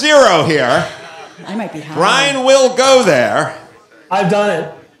with a zero here. I might be high. Bryan will go there, I've done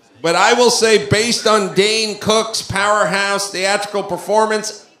it. but I will say, based on Dane Cook's powerhouse theatrical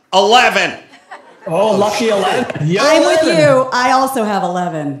performance, 11. Oh, lucky 11. Yo, I'm with 11. you. I also have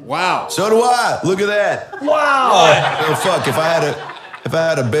 11. Wow. So do I. Look at that. Wow. Oh fuck! If I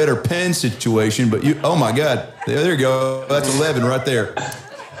had a better pen situation, but you. Oh my God! There you go. That's 11 right there.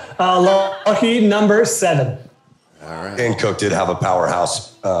 Lucky number 7. Dan Cook did have a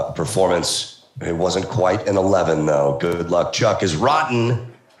powerhouse performance. It wasn't quite an 11, though. Good Luck Chuck is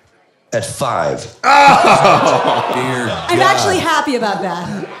rotten at 5. Dear I'm God. actually happy about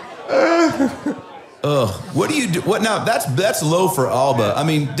that. What do you do? What now? That's low for Alba. I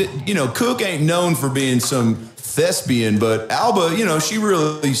mean, Cook ain't known for being some thespian, but Alba, she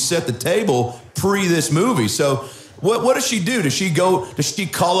really set the table pre this movie. So what does she do? Does she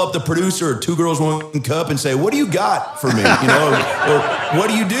call up the producer of Two Girls, One Cup and say, what do you got for me? Or what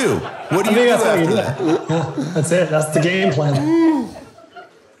do you do? What do you do That's what you after do. that? That's it. That's the game plan.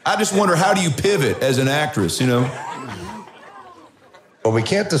 I just wonder, how do you pivot as an actress, But we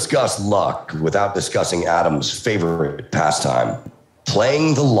can't discuss luck without discussing Adam's favorite pastime,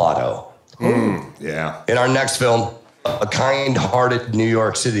 playing the lotto. Yeah. In our next film, a kind-hearted New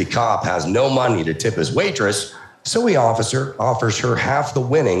York City cop has no money to tip his waitress, so he offers her half the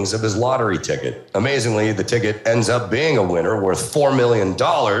winnings of his lottery ticket. Amazingly, the ticket ends up being a winner worth $4 million.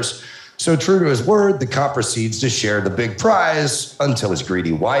 So true to his word, the cop proceeds to share the big prize until his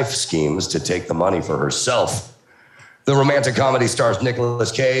greedy wife schemes to take the money for herself. The romantic comedy stars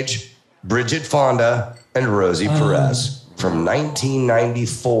Nicolas Cage, Bridget Fonda, and Rosie Perez. From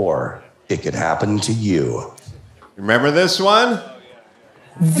 1994, It Could Happen to You. Remember this one?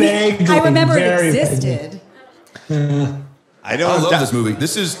 Vaguely. I remember it very existed. I don't I love this movie.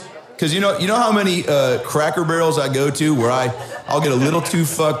 This is because you know how many Cracker Barrels I go to where I'll get a little too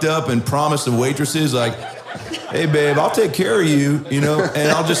fucked up and promise the waitresses like, "Hey babe, I'll take care of you,"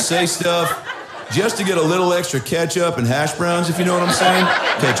 and I'll just say stuff just to get a little extra ketchup and hash browns, if you know what I'm saying.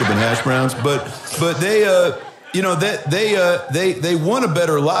 Ketchup and hash browns, but they they want a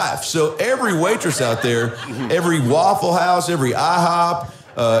better life. So every waitress out there, every Waffle House, every IHOP,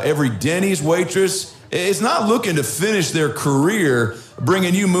 every Denny's waitress, is not looking to finish their career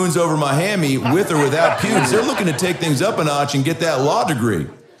bringing you moons over my hammy with or without pubes. They're looking to take things up a notch and get that law degree.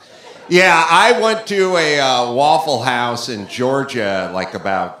 Yeah, I went to a Waffle House in Georgia, like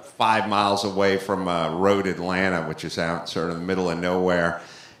about 5 miles away from Road Atlanta, which is out sort of in the middle of nowhere.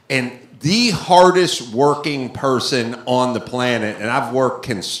 And the hardest working person on the planet, and I've worked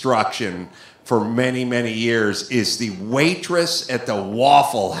construction for many, many years, is the waitress at the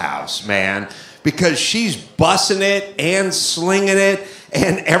Waffle House, man. Because she's bussing it and slinging it,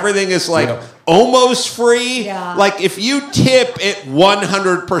 and everything is like almost free. Yeah. Like if you tip at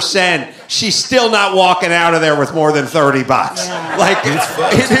 100%, she's still not walking out of there with more than $30. Yeah. Like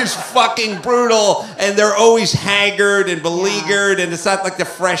it is fucking brutal, and they're always haggard and beleaguered, and it's not like the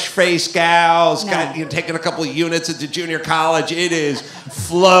fresh-faced gals got taking a couple of units into junior college. It is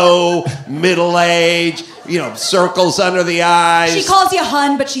flow, middle age, circles under the eyes. She calls you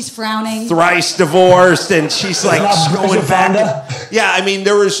hun, but she's frowning. Thrice divorced, and she's like going back. Yeah, I mean,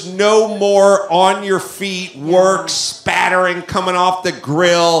 there is no more on your feet work, spattering coming off the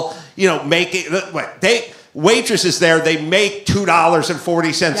grill. Waitresses there, they make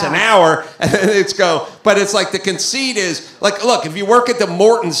 $2.40 an hour, and but it's like the conceit is like, look, if you work at the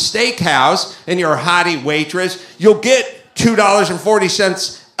Morton Steakhouse and you're a hottie waitress, you'll get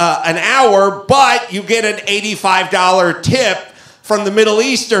 $2.40 an hour, but you get an $85 tip from the Middle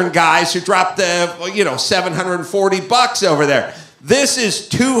Eastern guys who dropped the $740 over there. This is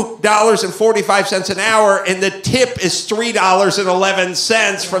 $2.45 an hour, and the tip is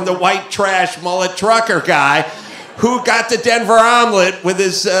 $3.11 from the white trash mullet trucker guy who got the Denver omelet with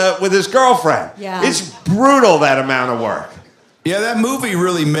his girlfriend. Yeah. It's brutal, that amount of work. Yeah, that movie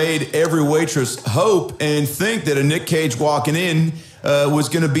really made every waitress hope and think that a Nick Cage walking in was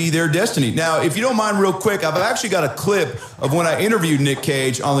going to be their destiny. Now, if you don't mind real quick, I've actually got a clip of when I interviewed Nick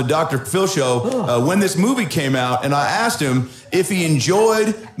Cage on the Dr. Phil show when this movie came out, and I asked him if he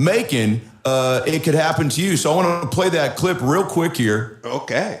enjoyed making It Could Happen to You. So I want to play that clip real quick here.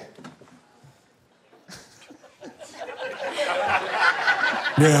 Okay.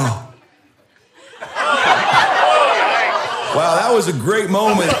 Yeah. Wow, that was a great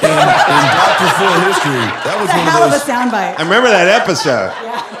moment in Dr. Phil history. That was one hell of those. of a soundbite. I remember that episode.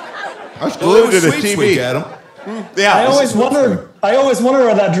 Yeah. I was glued to the Sweet, TV. sweet, Adam. Yeah. I always wonder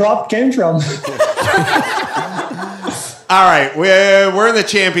where that drop came from. All right, we're in the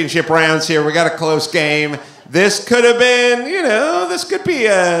championship rounds here. We got a close game. This could have been, this could be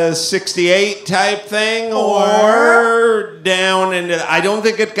a 68 type thing or down into, I don't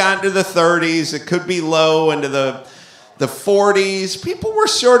think it got into the 30s. It could be low into the 40s. People were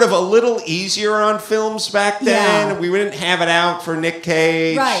sort of a little easier on films back then. Yeah. We didn't have it out for Nick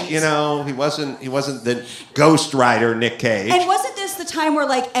Cage. Right. He wasn't the Ghost Rider Nick Cage. And wasn't this the time where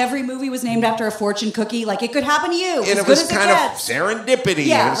every movie was named after a fortune cookie? Like It Could Happen to You. And it good was as kind it of gets. serendipity.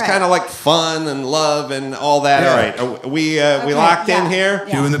 Yeah, And it was right. kind of like fun and love and all that. Yeah. All right, we locked in here?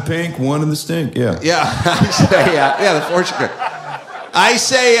 Yeah. Two in the pink, one in the stink. Yeah. Yeah, I say, the fortune cookie. I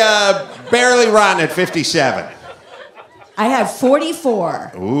say barely rotten at 57. I had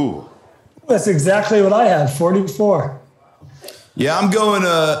 44. Ooh. That's exactly what I had, 44. Yeah, I'm going,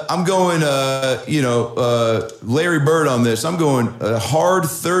 Larry Bird on this. I'm going hard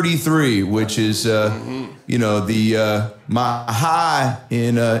 33, which is, my high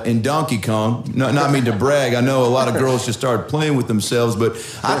in Donkey Kong. Not mean to brag. I know a lot of girls just started playing with themselves, but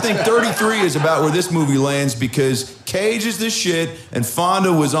I think 33 is about where this movie lands because Cage is the shit and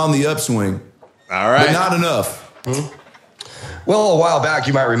Fonda was on the upswing. All right. But not enough. Well, a while back,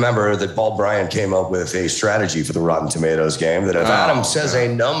 you might remember that Bryan came up with a strategy for the Rotten Tomatoes game that if Adam says a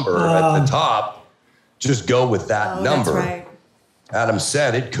number at the top, just go with that number. That's right. Adam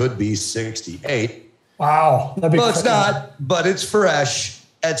said it could be 68. Wow. That'd be Well, it's crazy. not, but it's fresh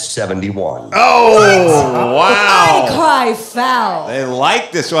at 71. Oh, wow. I cry foul. They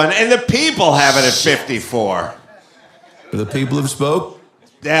like this one. And the people have it at 54. The people have spoke.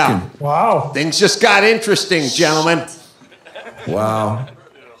 Yeah. Wow. Things just got interesting, gentlemen. Wow.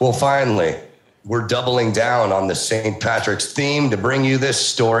 Well, finally, we're doubling down on the St. Patrick's theme to bring you this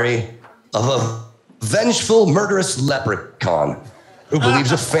story of a vengeful, murderous leprechaun who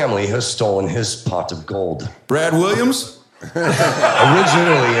believes a family has stolen his pot of gold. Brad Williams?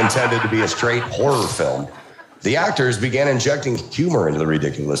 Originally intended to be a straight horror film, the actors began injecting humor into the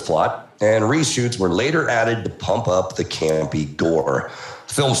ridiculous plot, and reshoots were later added to pump up the campy gore.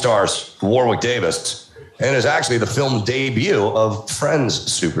 Film stars Warwick Davis, and is actually the film debut of Friends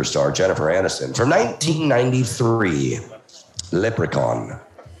superstar Jennifer Aniston from 1993, Leprechaun.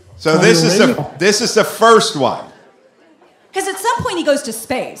 So this is the first one. Because at some point he goes to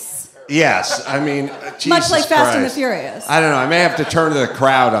space. Yes, I mean, Jesus Much like Fast and the Christ. Furious. I don't know. I may have to turn to the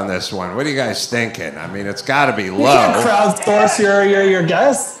crowd on this one. What are you guys thinking? I mean, it's got to be You can't low. crowdsource your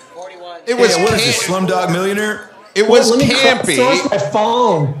guess. It was What is this, Slumdog Millionaire? It was Let me campy. crowdsource my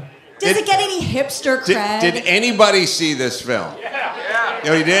phone. Does it get any hipster cred? Did anybody see this film? Yeah.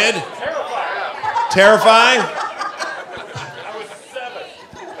 Oh, you did? Terrifying.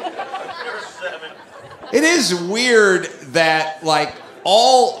 It is weird that,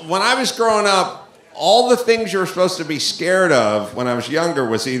 when I was growing up, all the things you were supposed to be scared of when I was younger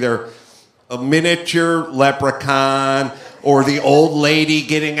was either a miniature leprechaun or the old lady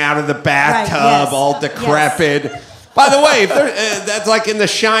getting out of the bathtub, yes. all decrepit. Yes. By the way, if that's like in The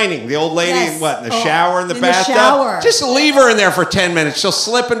Shining. The old lady, in the shower in the bathtub? Shower. Just leave her in there for 10 minutes. She'll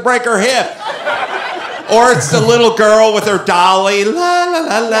slip and break her hip. Or it's the little girl with her dolly. La, la,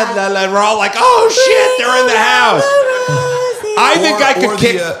 la, la, la, la. We're all like, oh, shit, they're in the house. I think I could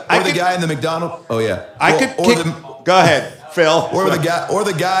kick... the guy in the McDonald's... Oh, yeah. Go ahead, Phil. Or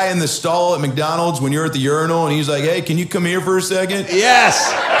the guy in the stall at McDonald's when you're at the urinal and he's like, hey, can you come here for a second?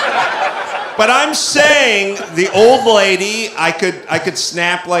 Yes. But I'm saying the old lady, I could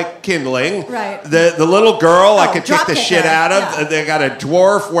snap like kindling. Right. The little girl, I could kick the shit out of. Yeah. They got a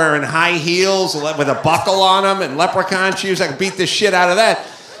dwarf wearing high heels with a buckle on them and leprechaun shoes. I could beat the shit out of that.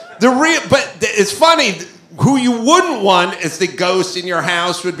 But it's funny. Who you wouldn't want as the ghost in your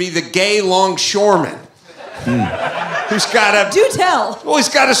house would be the gay longshoreman. Who's got a... Do tell. Well, he's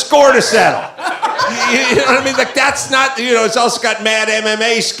got a score to settle. You know what I mean? Like, that's not... it's also got mad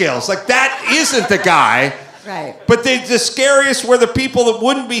MMA skills. Like, that isn't the guy. Right. But the scariest were the people that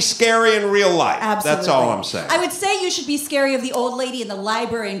wouldn't be scary in real life. Absolutely. That's all I'm saying. I would say you should be scary of the old lady in the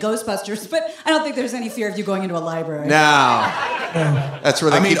library in Ghostbusters, but I don't think there's any fear of you going into a library. No. That's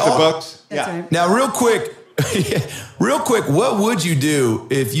where they keep the books? That's right. Now, real quick, what would you do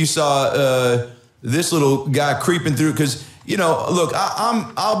if you saw... this little guy creeping through? Because, look,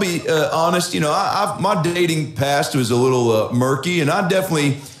 I'll be honest. My dating past was a little murky, and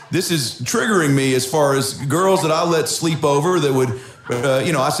this is triggering me as far as girls that I let sleep over that would,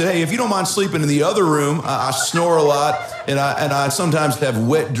 I said, hey, if you don't mind sleeping in the other room, I snore a lot, and I sometimes have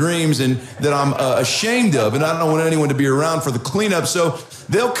wet dreams and that I'm ashamed of, and I don't want anyone to be around for the cleanup. So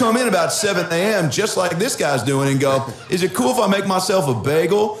they'll come in about 7 a.m. just like this guy's doing and go, is it cool if I make myself a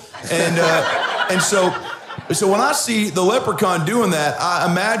bagel? And so when I see the leprechaun doing that, I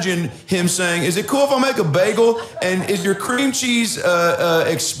imagine him saying, is it cool if I make a bagel? And is your cream cheese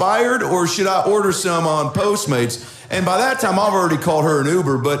expired, or should I order some on Postmates? And by that time, I've already called her an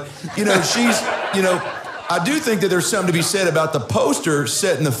Uber. But, I do think that there's something to be said about the poster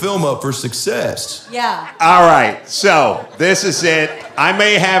setting the film up for success. Yeah. All right, so this is it. I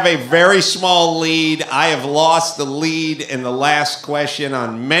may have a very small lead. I have lost the lead in the last question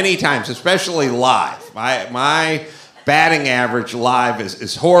on many times, especially live. My batting average live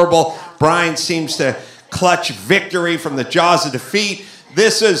is horrible. Bryan seems to clutch victory from the jaws of defeat.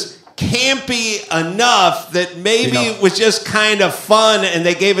 This is campy enough that maybe it was just kind of fun and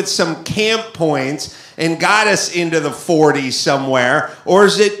they gave it some camp points and got us into the 40s somewhere? Or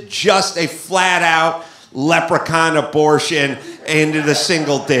is it just a flat-out leprechaun abortion into the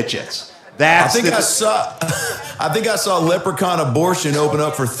single digits? I think I saw Leprechaun Abortion open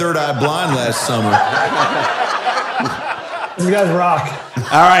up for Third Eye Blind last summer. You guys rock.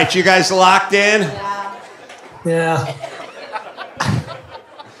 All right, you guys locked in? Yeah.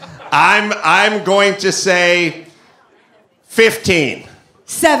 I'm going to say 15.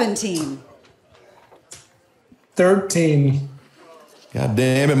 17. 13. God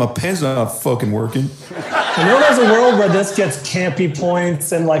damn it, my pen's not fucking working. I know there's a world where this gets campy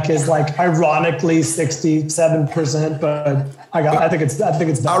points and is ironically 67%, but I think it's done.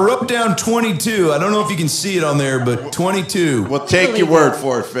 I wrote down 22. I don't know if you can see it on there, but 22. We'll take your word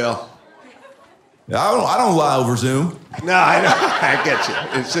for it, Phil. I don't lie over Zoom. No, I know. I get you.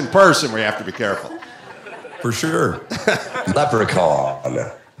 It's in person where you have to be careful. For sure.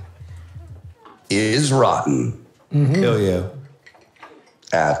 Leprechaun is rotten. Mm-hmm. Hell yeah.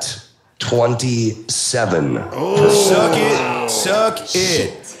 At 27. Oh. Suck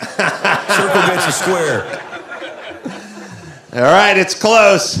it. Circle gets a square. All right, it's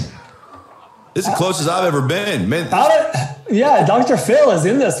close. This is the closest I've ever been. Man, yeah, Dr. Phil is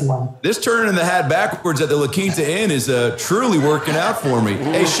in this one. This turning the hat backwards at the La Quinta Inn is truly working out for me.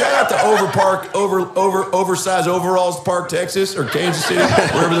 Hey, shout out to Oversized Overalls Park, Texas, or Kansas City,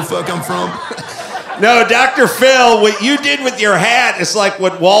 wherever the fuck I'm from. No, Dr. Phil, what you did with your hat is like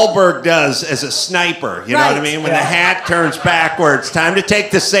what Wahlberg does as a sniper. You know what I mean? When the hat turns backwards, time to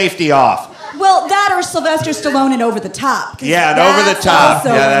take the safety off. Well, that or Sylvester Stallone in Over the Top. Yeah, and Over the Top.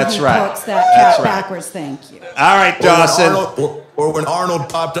 Yeah, that's right. Pokes that cat backwards. Thank you. All right, Dawson. Or when Arnold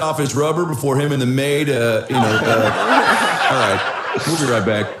popped off his rubber before him and the maid, all right, we'll be right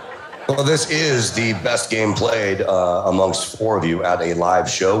back. Well, this is the best game played amongst four of you at a live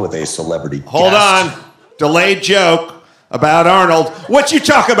show with a celebrity guest. Hold on. Delayed joke about Arnold. What you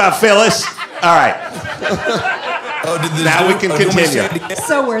talk about, Phyllis? All right. Now we can continue.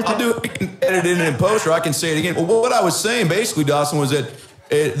 So worth it. I'll do it. We can edit it in post, or I can say it again. Well, what I was saying basically, Dawson, was that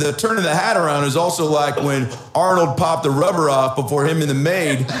the turning the hat around is also like when Arnold popped the rubber off before him and the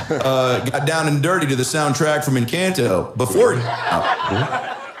maid got down and dirty to the soundtrack from Encanto. Before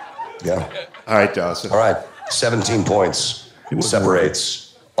Yeah. All right, Dawson. All right. 17 points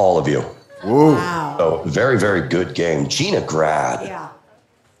separates all of you. Woo. Wow. So very, very good game. Gina Grad. Yeah.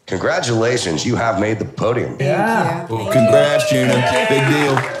 Congratulations. You have made the podium. Yeah. Thank you. Well, congrats, Gina. Big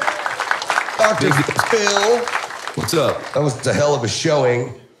deal. Dr. Phil. What's up? That was a hell of a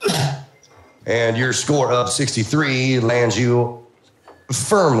showing. And your score of 63 lands you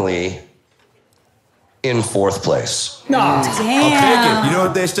firmly in fourth place. No. I'll take it. Damn. You know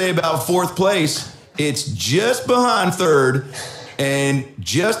what they say about fourth place? It's just behind third and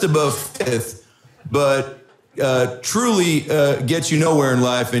just above fifth, but truly gets you nowhere in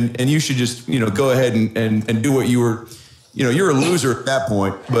life. And you should just, go ahead and do what you were, you're a loser at that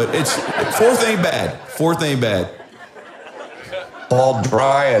point. But it's fourth ain't bad. Fourth ain't bad. Bald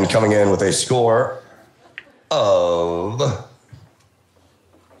Bryan coming in with a score of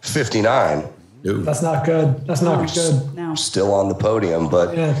 59. Dude. That's not good. That's not good. No. Still on the podium,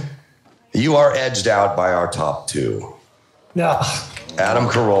 but Yeah. you are edged out by our top two. No. Adam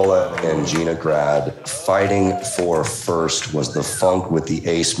Carolla and Gina Grad. Fighting for first was the funk with the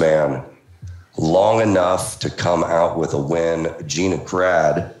ace man. Long enough to come out with a win. Gina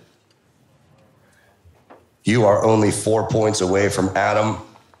Grad, you are only 4 points away from Adam,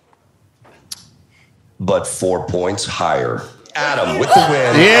 but 4 points higher. Adam with the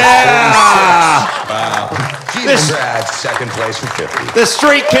win. Yeah! Wow. Gina Grad, second place for 50. The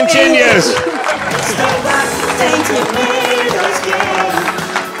streak continues. Thank you.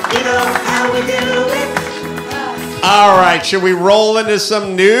 You know how we do it. All right, should we roll into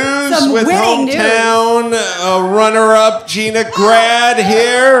some news Some with winning news. hometown runner-up Gina Grad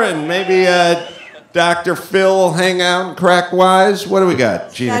here, and maybe Dr. Phil will hang out and crack wise? What do we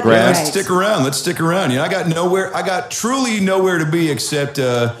got, Gina That'd be Grad? great. Let's stick around. I got truly nowhere to be except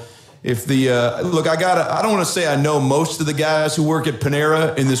if the look. I don't want to say I know most of the guys who work at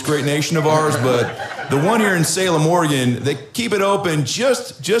Panera in this great nation of ours, but the one here in Salem, Oregon, they keep it open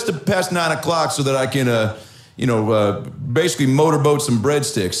just past 9 o'clock so that I can basically motorboat some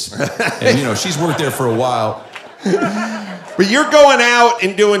breadsticks. And she's worked there for a while. But you're going out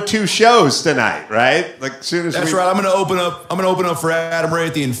and doing 2 shows tonight, right? Like soon as That's right. I'm gonna open up for Adam Ray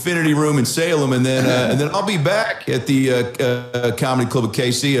at the Infinity Room in Salem, and then I'll be back at the Comedy Club of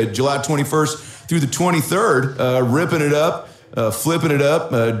KC, July 21st through the 23rd, ripping it up, flipping it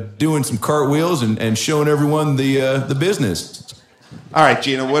up, doing some cartwheels, and showing everyone the business. All right,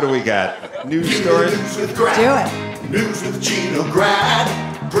 Gina, what do we got? News stories? News with Grad. Do it. News with Gina Grad.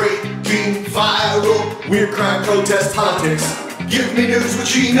 Breaking viral. Weird crime, protest, politics. Give me news with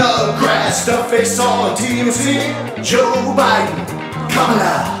Gina Grad. Stuff face on TMZ. Joe Biden.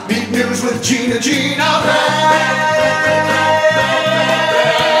 Kamala. Big news with Gina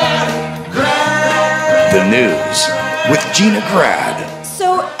Grad. The news with Gina Grad.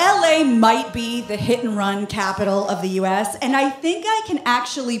 So LA might be the hit and run capital of the US, and I think I can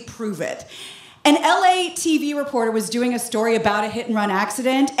actually prove it. An LA TV reporter was doing a story about a hit and run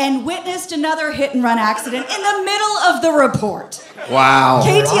accident and witnessed another hit and run accident in the middle of the report. Wow.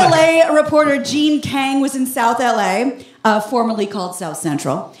 KTLA reporter Gene Kang was in South LA, formerly called South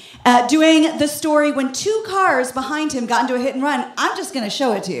Central, doing the story when 2 cars behind him got into a hit and run. I'm just going to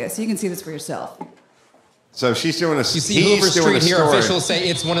show it to you so you can see this for yourself. So she's doing a You see Hoover Street here. Officials say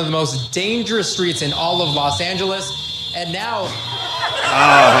it's one of the most dangerous streets in all of Los Angeles. And now...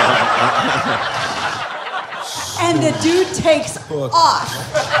 And the dude takes off.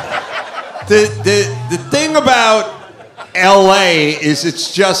 The thing about LA is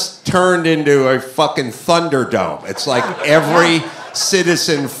it's just turned into a fucking Thunderdome. It's like every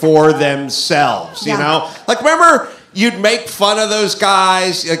citizen for themselves, you Yeah. know? Like, remember, you'd make fun of those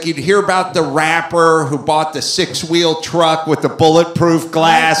guys. Like, you'd hear about the rapper who bought the 6-wheel truck with the bulletproof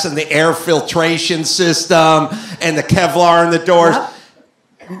glass and the air filtration system and the Kevlar in the doors. Yep.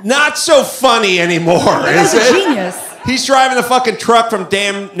 Not so funny anymore, is That guy's a it? genius. He's driving the fucking truck from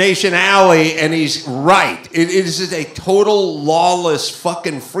Damnation Alley, and he's right. It is just a total lawless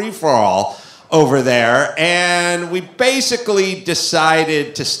fucking free-for-all over there, and we basically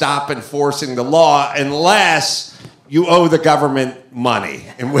decided to stop enforcing the law unless you owe the government money,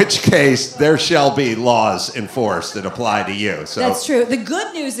 in which case there shall be laws enforced that apply to you. So That's true. The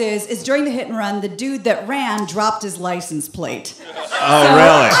good news is during the hit and run, the dude that ran dropped his license plate. Oh, So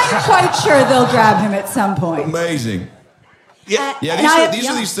really? I'm quite sure they'll grab him at some point. Amazing. Yeah. Yeah, these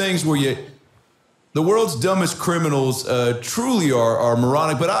are these things where the world's dumbest criminals truly are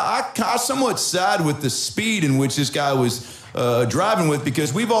moronic. But I somewhat side with the speed in which this guy was driving with,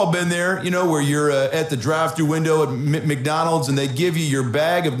 because we've all been there, you know, where you're at the drive-through window at McDonald's and they give you your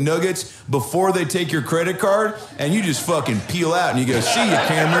bag of nuggets before they take your credit card, and you just fucking peel out and you go, see you,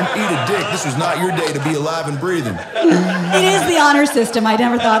 Cameron, eat a dick. This was not your day to be alive and breathing. It is the honor system. I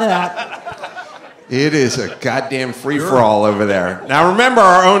never thought of that. It is a goddamn free-for-all over there. Now, remember,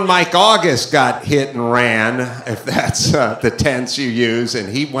 our own Mike August got hit and ran, if that's the tense you use, and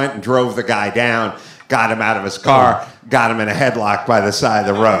he went and drove the guy down, got him out of his car, got him in a headlock by the side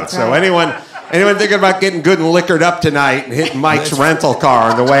of the road. That's so right. anyone thinking about getting good and liquored up tonight and hitting Mike's rental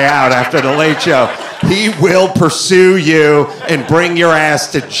car on the way out after the Late Show, he will pursue you and bring your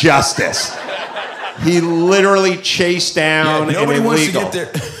ass to justice. He literally chased down an illegal. Wants to get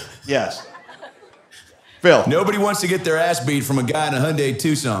there. Yes. Phil. Nobody wants to get their ass beat from a guy in a Hyundai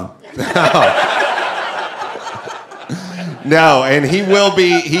Tucson. No, and he will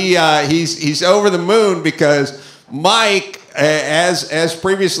be. He's over the moon because Mike, as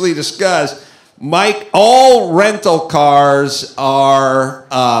previously discussed, Mike, all rental cars are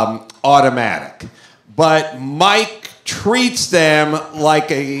automatic, but Mike treats them like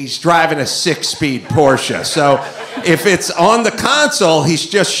he's driving a 6-speed Porsche. So if it's on the console, he's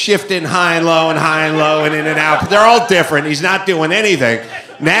just shifting high and low and in and out. They're all different. He's not doing anything.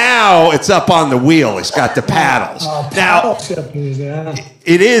 Now it's up on the wheel. He's got the paddles. Now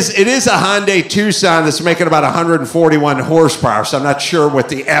it is a Hyundai Tucson that's making about 141 horsepower. So I'm not sure what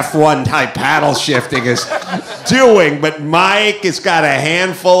the F1 type paddle shifting is doing. But Mike has got a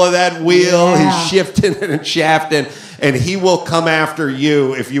handful of that wheel. Yeah. He's shifting and shafting. And he will come after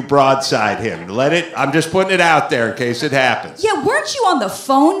you if you broadside him. I'm just putting it out there in case it happens. Yeah, weren't you on the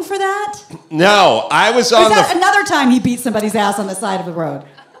phone for that? No, I was on another time he beat somebody's ass on the side of the road.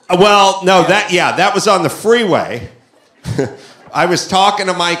 Well, no, that was on the freeway. I was talking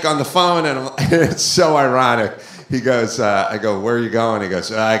to Mike on the phone, and it's so ironic. He goes, I go, where are you going? He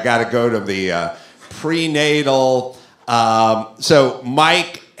goes, I got to go to the prenatal. So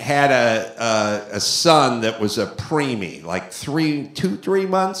Mike had a son that was a preemie, like 3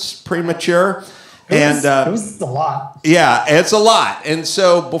 months premature. It was a lot. Yeah, it's a lot. And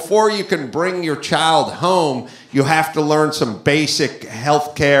so before you can bring your child home, you have to learn some basic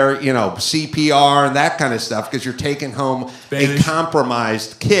health care, CPR and that kind of stuff, because you're taking home a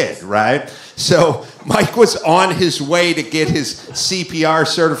compromised kid, right? So Mike was on his way to get his CPR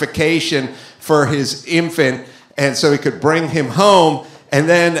certification for his infant, and so he could bring him home. And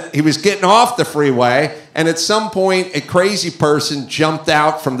then he was getting off the freeway, and at some point, a crazy person jumped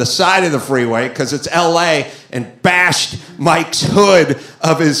out from the side of the freeway, because it's L.A., and bashed Mike's hood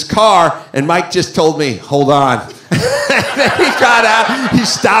of his car, and Mike just told me, hold on. And then he got out, he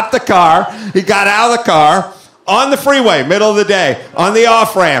stopped the car, he got out of the car, on the freeway, middle of the day, on the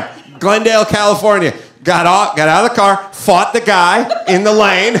off-ramp, Glendale, California, got out of the car, fought the guy in the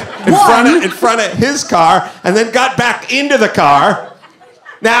lane, in front of his car, and then got back into the car.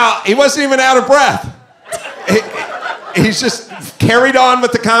 Now, he wasn't even out of breath. He's just carried on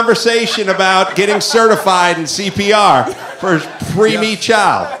with the conversation about getting certified in CPR for his preemie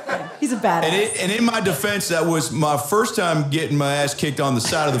child. He's a badass. And in my defense, that was my first time getting my ass kicked on the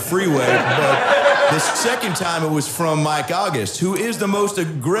side of the freeway. But the second time, it was from Mike August, who is the most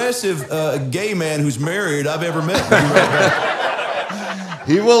aggressive gay man who's married I've ever met.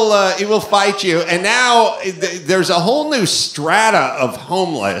 He will fight you. And now there's a whole new strata of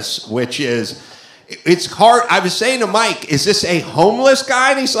homeless, which is, it's hard. I was saying to Mike, is this a homeless guy?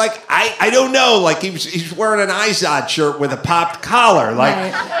 And he's like, I don't know. Like he's wearing an Izod shirt with a popped collar.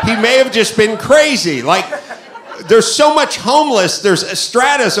 Like he may have just been crazy. Like there's so much homeless. There's a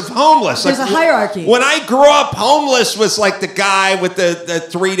stratus of homeless. There's a hierarchy. When I grew up, homeless was like the guy with the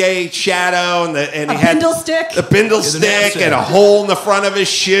 3-day shadow and he had the bindle stick and a hole in the front of his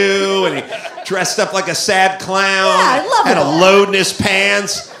shoe, and he dressed up like a sad clown. Yeah, I love had a load in his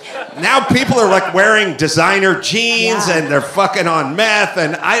pants. Now people are like wearing designer jeans and they're fucking on meth,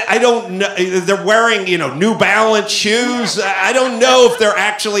 and I don't know. They're wearing New Balance shoes. I don't know if they're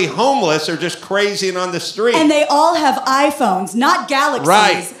actually homeless or just crazy and on the street. And they all have iPhones, not Galaxies.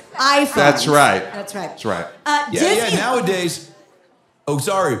 Right. iPhones. That's right. That's right. That's right. Yeah. Nowadays. Oh,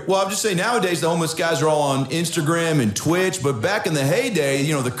 sorry. Well, I'm just saying nowadays the homeless guys are all on Instagram and Twitch, but back in the heyday,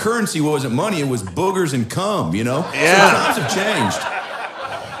 the currency wasn't money; it was boogers and cum. Yeah. So times have changed.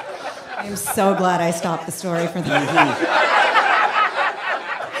 I'm so glad I stopped the story for them.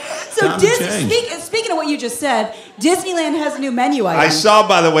 So speaking of what you just said, Disneyland has a new menu item. I saw,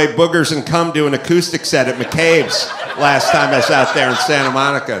 by the way, Boogers and Cum do an acoustic set at McCabe's last time I was out there in Santa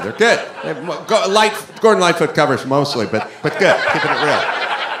Monica. They're good. Gordon Lightfoot covers mostly, but good. Keeping it real.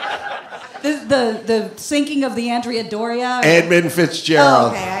 The sinking of the Andrea Doria? Edmund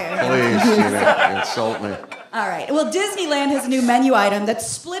Fitzgerald. Oh, okay. Please, Gina, insult me. All right. Well, Disneyland has a new menu item that's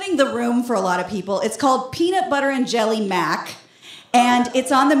splitting the room for a lot of people. It's called Peanut Butter and Jelly Mac. And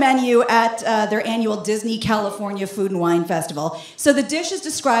it's on the menu at their annual Disney California Food and Wine Festival. So the dish is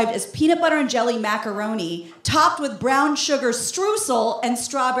described as peanut butter and jelly macaroni topped with brown sugar streusel and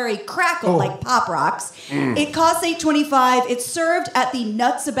strawberry crackle like Pop Rocks. It costs $8.25. It's served at the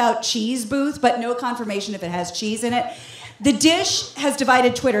Nuts About Cheese booth, but no confirmation if it has cheese in it. The dish has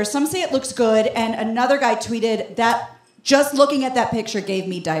divided Twitter. Some say it looks good, and another guy tweeted that just looking at that picture gave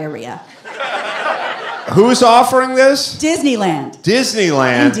me diarrhea. Who's offering this? Disneyland.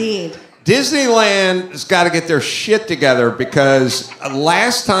 Disneyland. Indeed. Disneyland has got to get their shit together because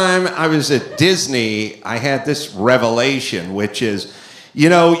last time I was at Disney, I had this revelation, which is, you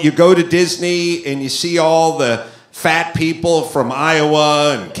know, you go to Disney and you see all the fat people from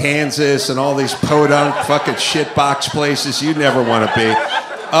Iowa and Kansas and all these podunk fucking shitbox places you never want to be.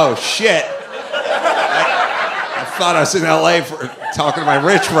 Oh, shit. I thought I was in L.A. for talking to my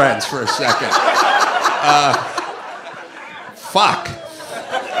rich friends for a second. Fuck.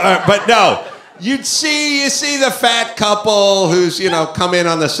 But no, you see the fat couple who's, you know, come in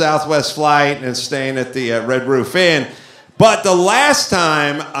on the Southwest flight and staying at the Red Roof Inn. But the last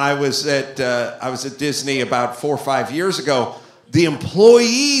time I was at Disney about 4 or 5 years ago, the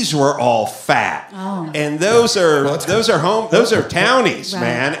employees were all fat, and those are townies, right.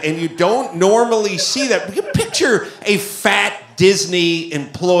 Man, and you don't normally see that. You picture a fat Disney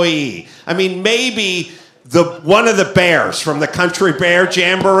employee. I mean, maybe one of the bears from the Country Bear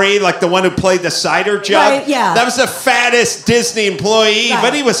Jamboree, like the one who played the cider jug. Right, yeah. That was the fattest Disney employee, Right.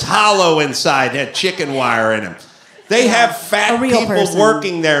 but he was hollow inside, had chicken wire in him. They have fat people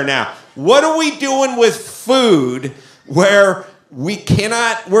working there now. What are we doing with food where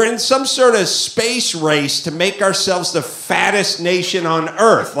we're in some sort of space race to make ourselves the fattest nation on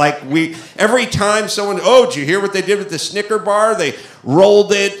earth? Like every time someone, did you hear what they did with the Snicker bar? They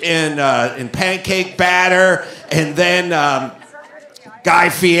rolled it in pancake batter, and then Guy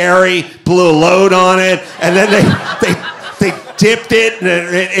Fieri blew a load on it, and then they dipped it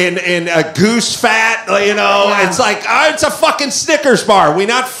in a goose fat, you know. Yeah. It's like, it's a fucking Snickers bar. We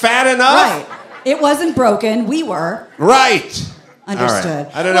not fat enough? Right. It wasn't broken. We were. Right. Understood.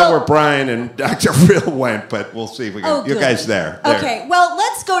 Right. I don't know where Bryan and Dr. Phil went, but we'll see if we can. You guys there. Okay, well,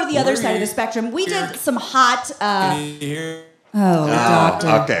 let's go to the other side of the spectrum. We did some hot... doctor.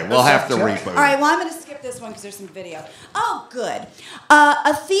 Okay, we'll have to reboot. All right, well, I'm going to skip this one because there's some video. Oh, good.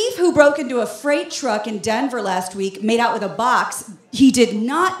 A thief who broke into a freight truck in Denver last week made out with a box. He did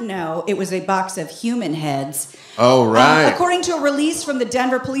not know it was a box of human heads. Oh, right. According to a release from the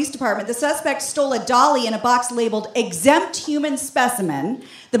Denver Police Department, the suspect stole a dolly in a box labeled exempt human specimen.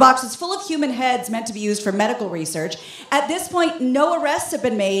 The box was full of human heads meant to be used for medical research. At this point, no arrests have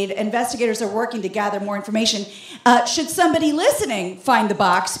been made. Investigators are working to gather more information. Should somebody listening find the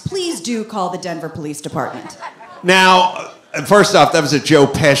box, please do call the Denver Police Department. Now, first off, that was a Joe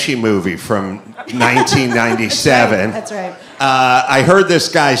Pesci movie from 1997. That's right. I heard this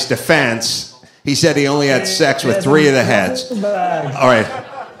guy's defense. He said he only had sex with 3 of the heads. All right.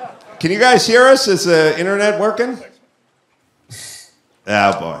 Can you guys hear us? Is the internet working?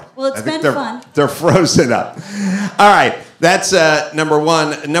 Oh, boy. Well, it's been fun. They're frozen up. All right. That's number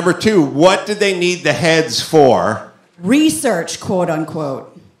one. Number two, what did they need the heads for? Research, quote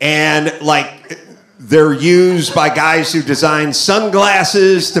unquote. And, like, they're used by guys who design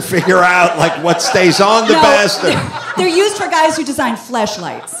sunglasses to figure out, like, what stays on the best. They're used for guys who design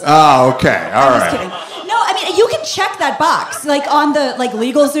fleshlights. Oh, okay. All right. I'm just kidding. No, I mean, you can check that box, like on the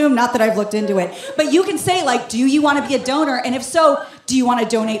LegalZoom, not that I've looked into it, but you can say, like, do you want to be a donor? And if so, do you want to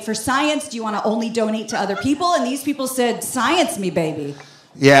donate for science? Do you want to only donate to other people? And these people said, science me, baby.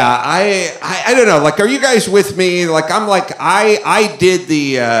 Yeah, I don't know. Like, are you guys with me? Like, I did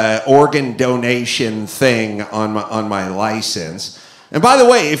the organ donation thing on my license. And by the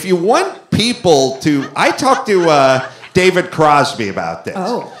way, if you want people to, I talked to David Crosby about this.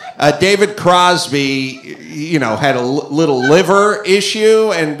 Oh. David Crosby, you know, had a little liver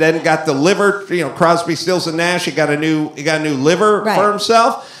issue, and then got the liver. You know, Crosby, Stills and Nash. He got a new liver for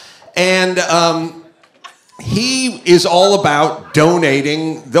himself, and he is all about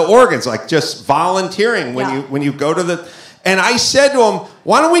donating the organs, like just volunteering when you go to the. And I said to him,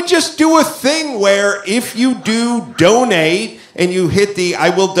 why don't we just do a thing where if you do donate and you hit the I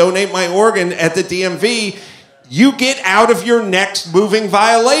will donate my organ at the DMV, you get out of your next moving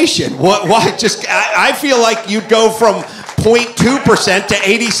violation. Why? Just I feel like you'd go from 0.2% to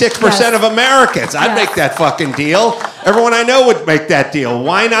 86% of Americans. I'd make that fucking deal. Everyone I know would make that deal.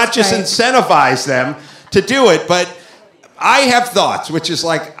 Why not just incentivize them to do it? But I have thoughts, which is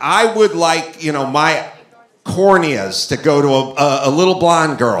like, I would like, my corneas to go to a little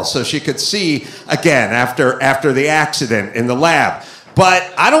blonde girl so she could see again after the accident in the lab.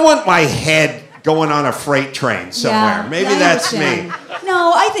 But I don't want my head going on a freight train somewhere. Maybe that's me.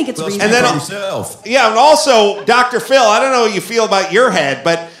 No, I think it's reasonable. And then, and also, Dr. Phil, I don't know how you feel about your head,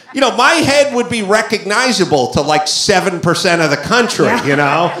 but my head would be recognizable to like 7% of the country, And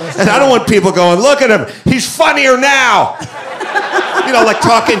I don't want people going, look at him, he's funnier now. Like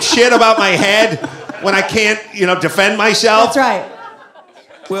talking shit about my head when I can't, defend myself. That's right.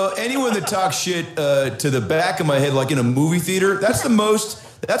 Well, anyone that talks shit to the back of my head, like in a movie theater, that's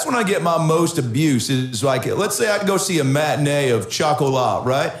when I get my most abuse. Is like, let's say I go see a matinee of Carolla,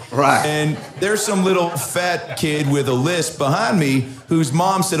 right? Right. And there's some little fat kid with a lisp behind me whose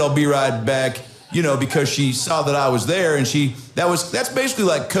mom said, I'll be right back, because she saw that I was there. And that's basically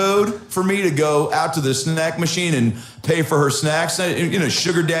like code for me to go out to the snack machine and pay for her snacks in a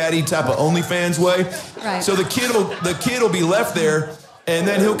sugar daddy type of OnlyFans way. Right. So the kid will be left there, and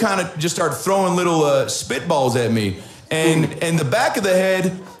then he'll kind of just start throwing little spitballs at me. And the back of the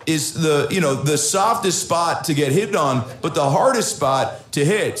head is the softest spot to get hit on, but the hardest spot to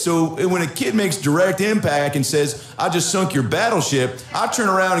hit. So when a kid makes direct impact and says, I just sunk your battleship, I turn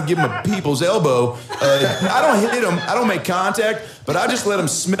around and give him a people's elbow. I don't hit him, I don't make contact, but I just let him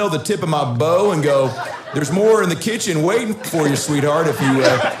smell the tip of my bow and go, there's more in the kitchen waiting for you, sweetheart, if you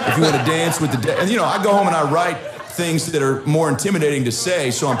want to dance with the... And I go home and I write things that are more intimidating to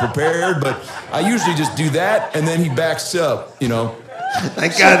say, so I'm prepared, but I usually just do that, and then he backs up,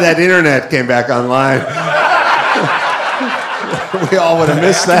 Thank God that internet came back online. We all would have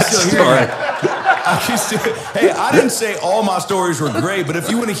missed that story. Hey, I didn't say all my stories were great, but if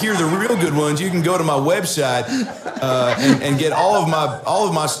you want to hear the real good ones, you can go to my website and get all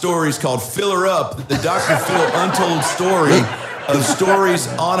of my stories called Fill Her Up, the Dr. Phil Untold Story of stories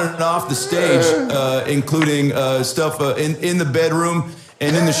on and off the stage, including stuff in the bedroom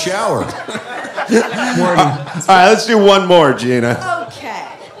and in the shower. All right, let's do one more, Gina. Okay.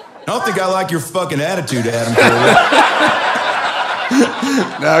 I don't think I like your fucking attitude, Adam.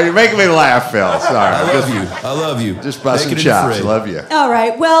 No, you're making me laugh, Phil. Sorry. I love you. Just busting chops. Love you. All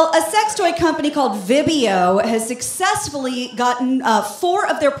right. Well, a sex toy company called Vibio has successfully gotten 4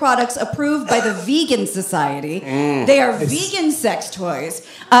 of their products approved by the Vegan Society. They are vegan sex toys.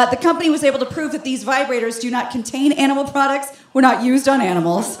 The company was able to prove that these vibrators do not contain animal products, were not used on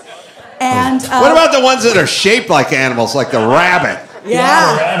animals. And what about the ones that are shaped like animals, like the rabbit?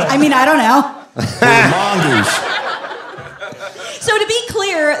 Yeah. I mean, I don't know. Mongoose. So to be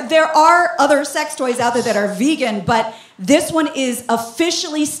clear, there are other sex toys out there that are vegan, but this one is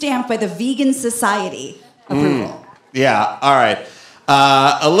officially stamped by the Vegan Society approval. Yeah, all right.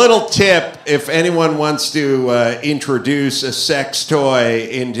 A little tip, if anyone wants to introduce a sex toy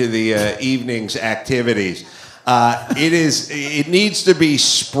into the evening's activities, it needs to be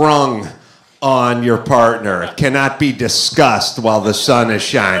sprung on your partner. It cannot be discussed while the sun is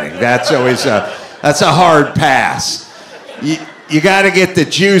shining. That's always that's a hard pass. You got to get the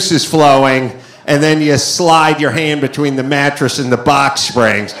juices flowing, and then you slide your hand between the mattress and the box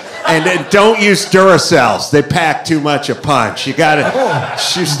springs. And then don't use Duracells. They pack too much a punch. You got to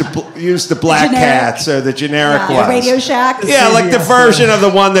use the Black Cats or the generic ones. Radio Shack. Yeah, like the version of the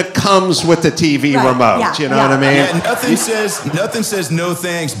one that comes with the TV remote. Yeah, you know what I mean? Yeah, nothing says no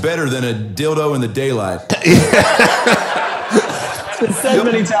thanks better than a dildo in the daylight. It's been said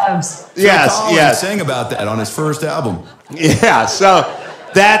many times. Yes. Sang about that on his first album. Yeah, so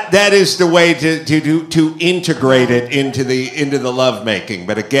that is the way to integrate it into the lovemaking.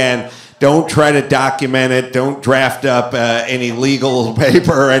 But again, don't try to document it. Don't draft up any legal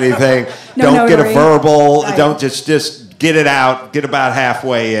paper or anything. Don't get a verbal. Right. Don't just get it out. Get about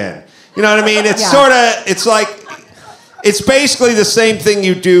halfway in. You know what I mean? It's it's basically the same thing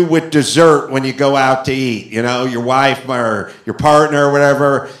you do with dessert when you go out to eat. You know, your wife or your partner or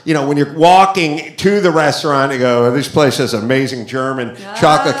whatever. You know, when you're walking to the restaurant, you go, oh, this place has amazing German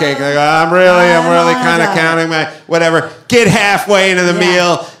chocolate cake. And I go, I'm really kind of counting my whatever. Get halfway into the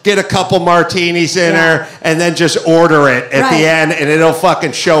meal, get a couple martinis in her, and then just order it at the end, and it'll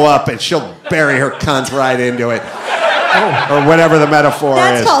fucking show up, and she'll bury her cunt right into it. Or whatever the metaphor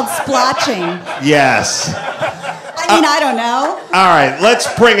is. That's called splotching. Yes. I mean, I don't know. All right, let's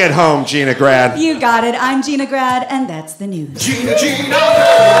bring it home, Gina Grad. You got it. I'm Gina Grad, and that's the news. Gina. That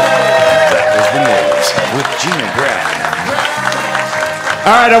is the news with Gina Grad. All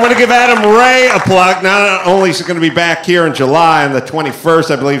right, I want to give Adam Ray a plug. Not only is he going to be back here in July on the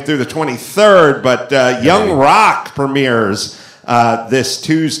 21st, I believe, through the 23rd, but Young Rock premieres this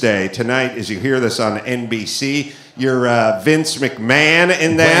Tuesday. Tonight, as you hear this on NBC, you're Vince McMahon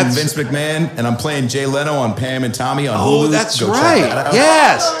in that. I'm Vince McMahon, and I'm playing Jay Leno on Pam and Tommy on Hulu. Oh, that's right.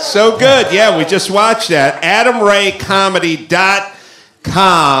 Yes, so good. Yeah, we just watched that.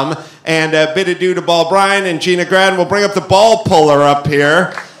 AdamRayComedy.com. And a bit of due to ball. Bryan and Gina Grad. We'll bring up the ball puller up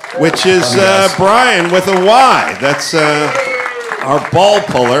here, which is Bryan with a Y. That's our ball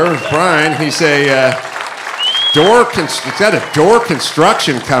puller, Bryan. He's a he's got a door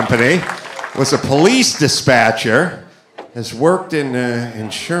construction company. Was a police dispatcher. Has worked in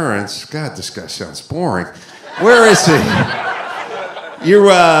insurance. God, this guy sounds boring. Where is he?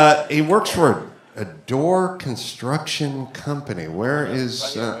 He works for a door construction company. Where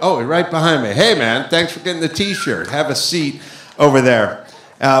is... right behind me. Hey, man, thanks for getting the T-shirt. Have a seat over there.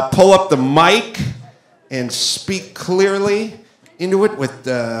 Pull up the mic and speak clearly into it with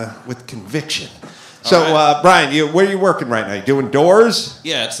conviction. So, Bryan, where are you working right now? You doing doors?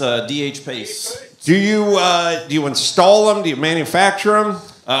 Yeah, it's DH Pace. Do you install them? Do you manufacture them?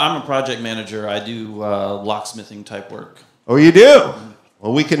 I'm a project manager. I do locksmithing type work. Oh, you do?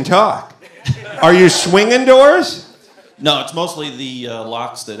 Well, we can talk. Are you swinging doors? No, it's mostly the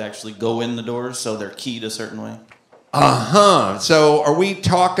locks that actually go in the doors, so they're keyed a certain way. Uh-huh. So are we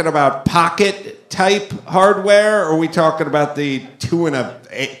talking about pocket type hardware, or are we talking about the 2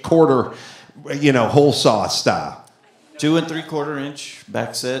 1/4, hole saw style? 2 3/4 inch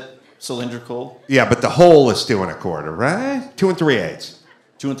back set, cylindrical. Yeah, but the hole is 2 1/4, right? 2 3/8.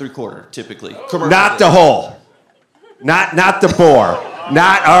 2 3/4, typically. Not the hole. Not the bore.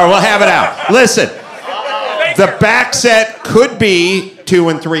 We'll have it out. Listen, the back set could be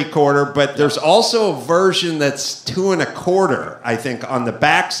 2 3/4, but there's also a version that's 2 1/4, I think, on the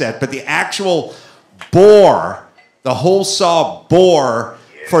back set. But the actual bore, the hole saw bore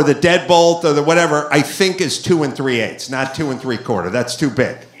for the deadbolt or the whatever, I think is 2 3/8, not 2 3/4. That's too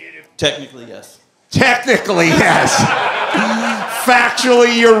big. Technically, yes. Technically, yes.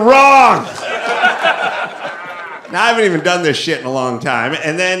 Factually, you're wrong. Now, I haven't even done this shit in a long time.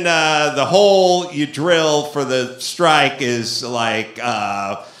 And then the hole you drill for the strike is like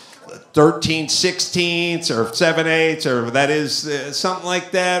 13/16 or 7/8, or that is something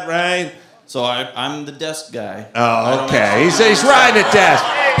like that, right? So I'm the desk guy. Oh, okay. He's riding a desk.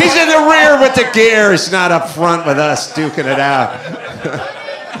 He's in the rear with the gears, not up front with us duking it out.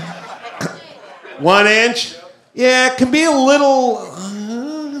 1 inch? Yeah, it can be a little...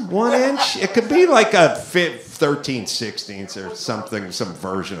 1 inch? It could be like a 13/16 or something, some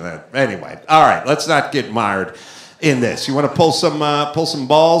version of that. Anyway, all right, let's not get mired in this. You want to pull some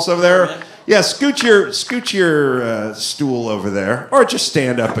balls over there? Yeah, scoot your stool over there, or just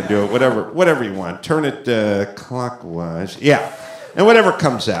stand up and do it. Whatever you want. Turn it clockwise. Yeah, and whatever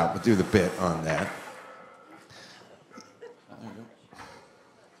comes out, we'll do the bit on that.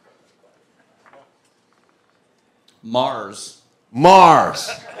 Mars.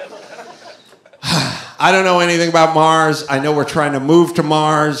 I don't know anything about Mars. I know we're trying to move to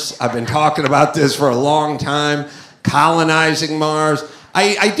Mars. I've been talking about this for a long time, colonizing Mars.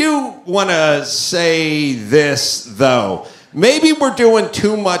 I do want to say this, though. Maybe we're doing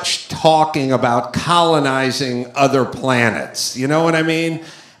too much talking about colonizing other planets. You know what I mean?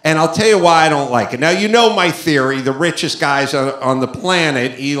 And I'll tell you why I don't like it. Now, you know my theory. The richest guys on the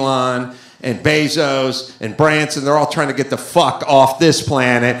planet, Elon and Bezos and Branson, they're all trying to get the fuck off this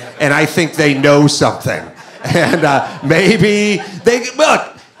planet, and I think they know something. And maybe they...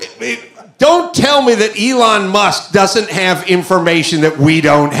 Look, don't tell me that Elon Musk doesn't have information that we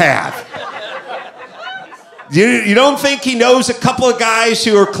don't have. You don't think he knows a couple of guys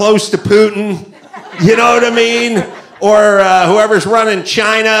who are close to Putin? You know what I mean? Or whoever's running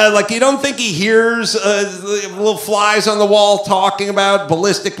China. Like, you don't think he hears little flies on the wall talking about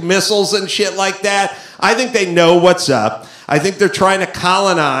ballistic missiles and shit like that? I think they know what's up. I think they're trying to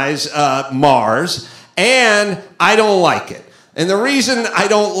colonize Mars, and I don't like it. And the reason I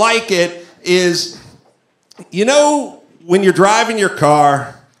don't like it is, you know, when you're driving your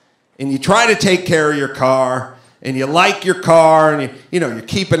car and you try to take care of your car and you like your car and you're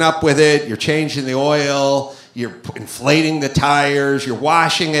keeping up with it, you're changing the oil, you're inflating the tires, you're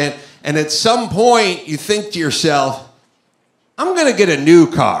washing it, and at some point you think to yourself, I'm going to get a new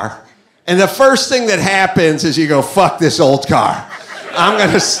car. And the first thing that happens is you go, fuck this old car. I'm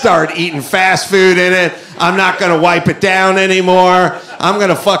going to start eating fast food in it. I'm not going to wipe it down anymore. I'm going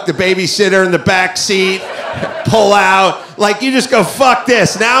to fuck the babysitter in the back seat, pull out. Like, you just go, fuck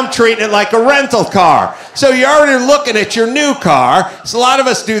this. Now I'm treating it like a rental car. So you're already looking at your new car. So a lot of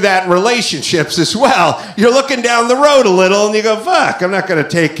us do that in relationships as well. You're looking down the road a little and you go, fuck, I'm not going to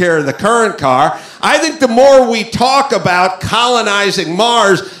take care of the current car. I think the more we talk about colonizing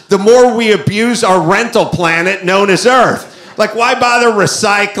Mars, the more we abuse our rental planet known as Earth. Like, why bother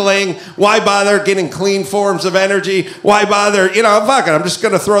recycling? Why bother getting clean forms of energy? Why bother, fuck it, I'm just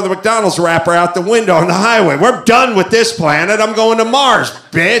going to throw the McDonald's wrapper out the window on the highway. We're done with this planet. I'm going to Mars,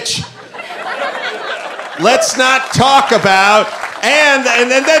 bitch. Let's not talk about, and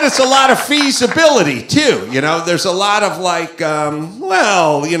then it's a lot of feasibility, too. There's a lot of like,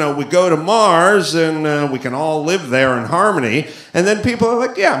 we go to Mars and we can all live there in harmony. And then people are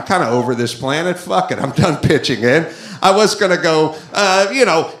like, yeah, I'm kind of over this planet. Fuck it, I'm done pitching in. I was going to go,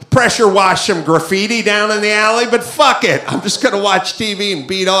 pressure wash some graffiti down in the alley, but fuck it. I'm just going to watch TV and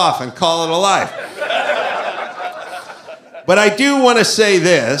beat off and call it a life. But I do want to say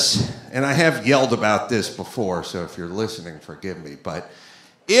this, and I have yelled about this before, so if you're listening, forgive me. But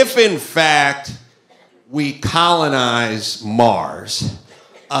if, in fact, we colonize Mars,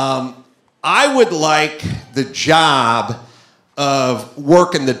 I would like the job of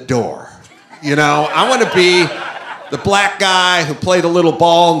working the door. I want to be the black guy who played a little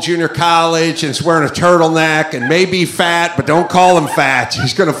ball in junior college and is wearing a turtleneck and may be fat, but don't call him fat.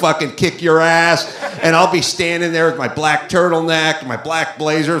 He's going to fucking kick your ass. And I'll be standing there with my black turtleneck, my black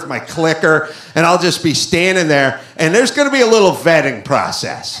blazer with my clicker, and I'll just be standing there. And there's going to be a little vetting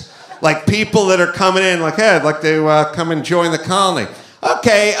process. Like people that are coming in like, hey, I'd like to come and join the colony.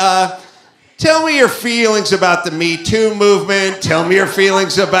 Okay, tell me your feelings about the Me Too movement. Tell me your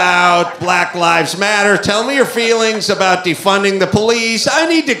feelings about Black Lives Matter. Tell me your feelings about defunding the police. I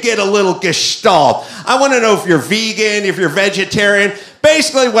need to get a little gestalt. I want to know if you're vegan, if you're vegetarian.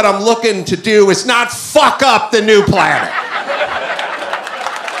 Basically, what I'm looking to do is not fuck up the new planet.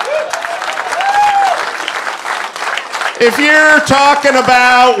 If you're talking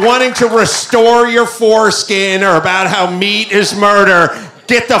about wanting to restore your foreskin or about how meat is murder,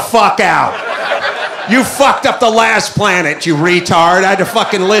 get the fuck out. You fucked up the last planet, you retard. I had to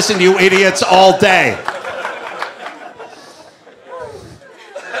fucking listen to you idiots all day.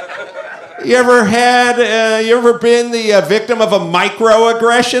 You ever been the victim of a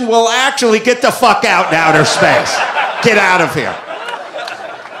microaggression? Well, actually, get the fuck out in outer space. Get out of here.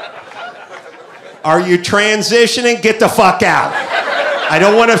 Are you transitioning? Get the fuck out. I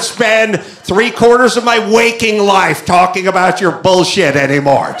don't want to spend 3/4 of my waking life talking about your bullshit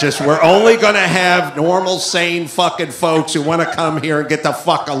anymore. We're only going to have normal, sane fucking folks who want to come here and get the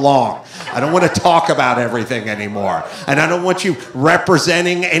fuck along. I don't want to talk about everything anymore. And I don't want you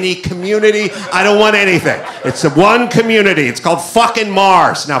representing any community. I don't want anything. It's the one community. It's called fucking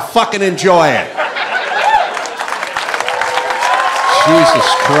Mars. Now fucking enjoy it. Jesus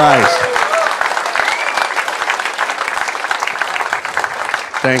Christ.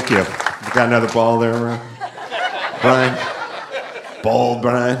 Thank you. You got another ball there, Bryan? Bald,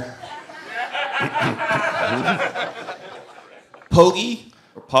 Bryan? Pogie?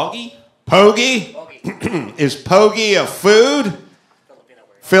 Or Poggy? Pogie? Is Pogie a food?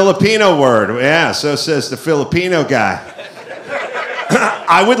 Filipino word. Yeah, so says the Filipino guy.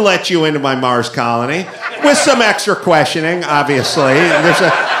 I would let you into my Mars colony with some extra questioning, obviously. There's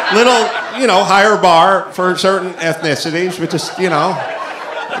a little, higher bar for certain ethnicities, but just,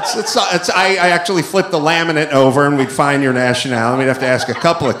 I actually flipped the laminate over and we'd find your nationality. We'd have to ask a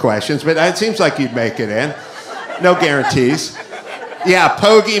couple of questions, but it seems like you'd make it in. No guarantees. Yeah,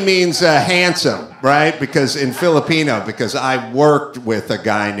 Pogie means handsome, right? Because in Filipino, because I worked with a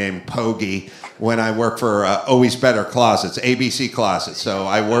guy named Pogie when I worked for Always Better Closets, ABC Closets. So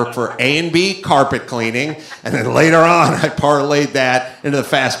I worked for A&B carpet cleaning, and then later on I parlayed that into the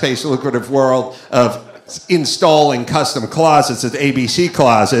fast-paced, lucrative world of installing custom closets at ABC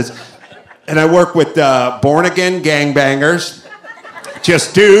Closets. And I work with born-again gangbangers,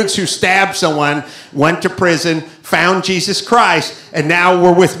 just dudes who stabbed someone, went to prison, found Jesus Christ, and now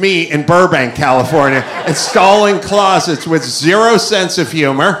we're with me in Burbank, California, installing closets with zero sense of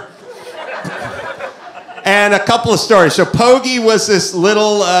humor. And a couple of stories. So Pogie was this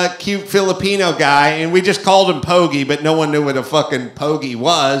little cute Filipino guy, and we just called him Pogie, but no one knew what a fucking Pogie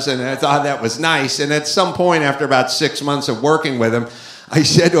was, and I thought that was nice. And at some point, after about 6 months of working with him, I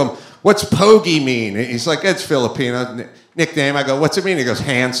said to him, "What's Pogie mean?" And he's like, "It's Filipino nickname." I go, "What's it mean?" He goes,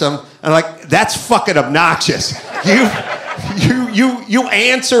 "Handsome." I'm like, "That's fucking obnoxious. You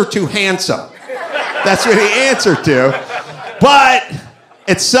answer to handsome." That's what he answered to. But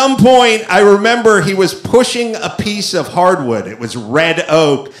at some point, I remember he was pushing a piece of hardwood. It was red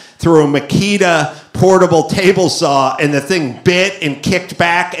oak through a Makita portable table saw, and the thing bit and kicked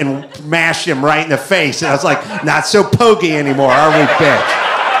back and mashed him right in the face. And I was like, not so pokey anymore, are we, bitch?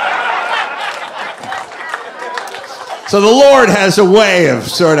 So the Lord has a way of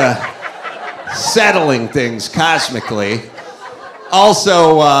sort of settling things cosmically.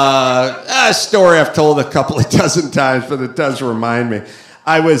 Also, a story I've told a couple of dozen times, but it does remind me.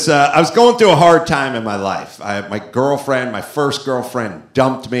 I was going through a hard time in my life. My first girlfriend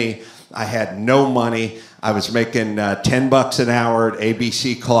dumped me. I had no money. I was making $10 an hour at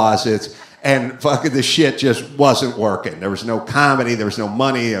ABC Closets, and fucking the shit just wasn't working. There was no comedy. There was no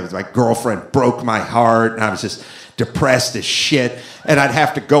money. My girlfriend broke my heart, and I was just depressed as shit. And I'd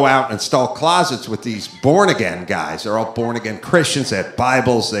have to go out and install closets with these born-again guys. They're all born-again Christians. They had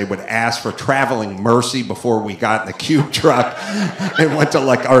Bibles. They would ask for traveling mercy before we got in the cube truck and went to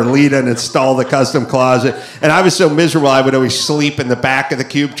like Arleta and installed the custom closet. And I was so miserable, I would always sleep in the back of the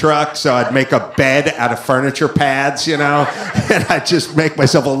cube truck. So I'd make a bed out of furniture pads, you know, and I'd just make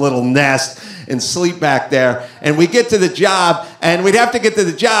myself a little nest and sleep back there. And we get to the job, and we'd have to get to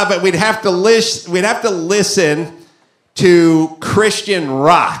the job, but we'd have to listen to Christian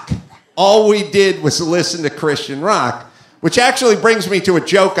rock. All we did was listen to Christian rock, which actually brings me to a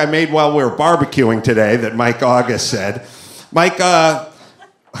joke I made while we were barbecuing today that Mike August said. Mike, oh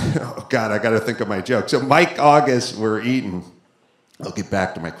God, I got to think of my joke. So Mike August, we're eating. I'll get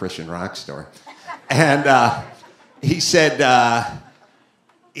back to my Christian rock story. And he said,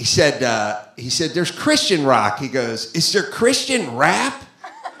 there's Christian rock. He goes, is there Christian rap?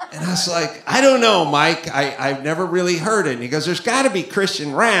 And I was like, I don't know, Mike. I've never really heard it. And he goes, there's got to be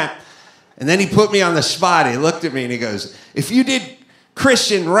Christian rap. And then he put me on the spot. He looked at me and he goes, if you did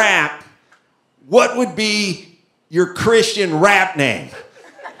Christian rap, what would be your Christian rap name?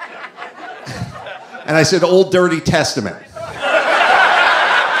 And I said, Old Dirty Testament.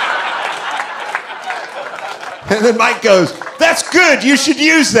 And then Mike goes, that's good. You should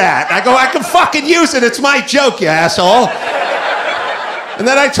use that. I go, I can fucking use it. It's my joke, you asshole. And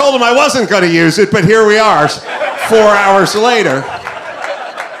then I told him I wasn't going to use it, but here we are, 4 hours later.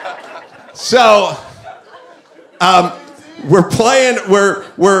 So,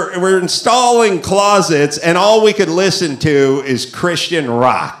 we're installing closets, and all we could listen to is Christian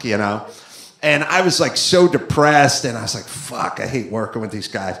rock, you know. And I was like so depressed, and I was like, fuck, I hate working with these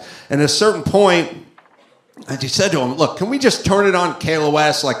guys. And at a certain point, I just said to him, look, can we just turn it on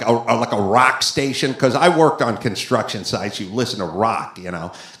KLOS like a rock station? Because I worked on construction sites. You listen to rock, you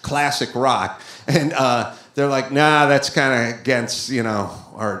know, classic rock. And they're like, nah, that's kind of against, you know,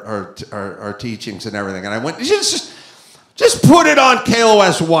 our teachings and everything. And I went, just put it on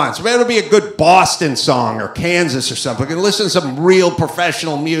KLOS once. Maybe it'll be a good Boston song or Kansas or something. And listen to some real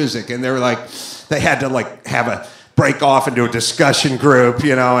professional music. And they were like, they had to like have a break off into a discussion group,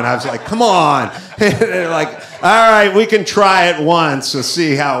 you know, and I was like, come on. And they're like, all right, we can try it once. We'll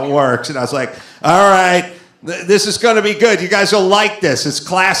see how it works. And I was like, all right, this is going to be good. You guys will like this. It's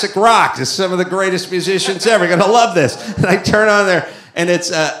classic rock. It's some of the greatest musicians ever. You're going to love this. And I turn on there, and it's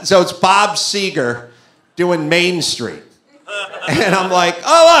Bob Seger doing Main Street. And I'm like,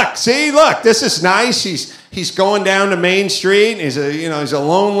 oh, look, this is nice. He's going down to Main Street. And he's a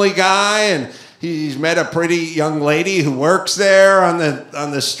lonely guy, and he's met a pretty young lady who works there on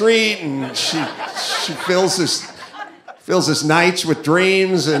the street, and she fills his nights with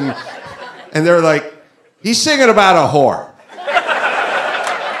dreams, and they're like, he's singing about a whore.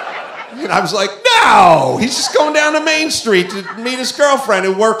 And I was like, no, he's just going down to Main Street to meet his girlfriend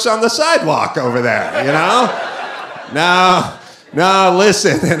who works on the sidewalk over there, you know? No,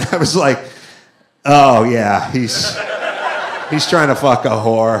 listen. And I was like, oh yeah, he's trying to fuck a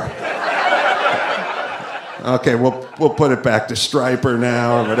whore. Okay, we'll put it back to Striper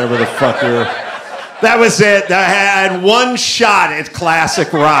now, or whatever the fuck you're... That was it. I had one shot at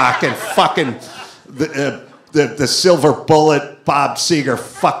classic rock, and fucking the silver bullet Bob Seger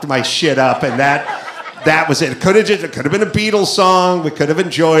fucked my shit up, and that was it. It could have been a Beatles song. We could have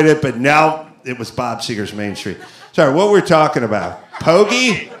enjoyed it, but no, it was Bob Seger's Main Street. Sorry, what were we talking about?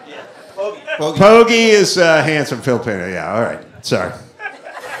 Pogie? Yeah, Pogie. Pogie is handsome Filipino. Yeah, all right. Sorry.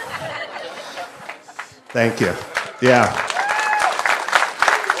 Thank you. Yeah.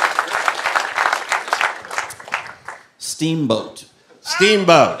 Steamboat.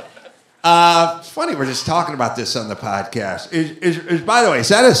 It's funny, we're just talking about this on the podcast. By the way, is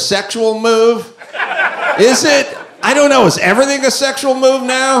that a sexual move? Is it? I don't know. Is everything a sexual move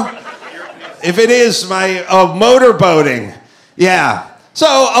now? If it is, motorboating. Yeah.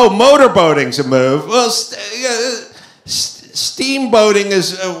 So, motorboating's a move. Well, steamboating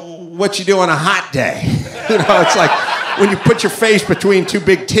is what you do on a hot day. You know, it's like when you put your face between two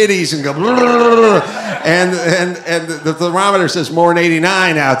big titties and go, and the thermometer says more than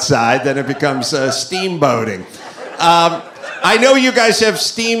 89 outside, then it becomes steamboating. I know you guys have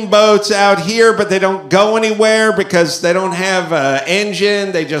steamboats out here, but they don't go anywhere because they don't have an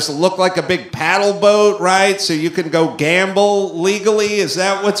engine. They just look like a big paddle boat, right? So you can go gamble legally. Is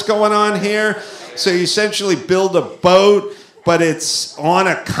that what's going on here? So you essentially build a boat, but it's on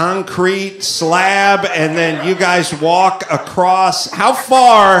a concrete slab, and then you guys walk across. How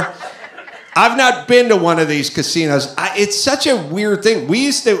far? I've not been to one of these casinos. It's such a weird thing. We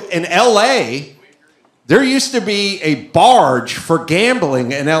used to, in L.A., there used to be a barge for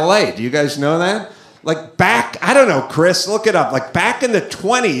gambling in L.A. Do you guys know that? Like back, I don't know, Chris, look it up. Like back in the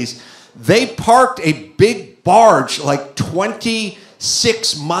 20s, they parked a big barge like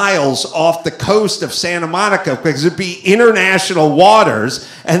 26 miles off the coast of Santa Monica because it'd be international waters,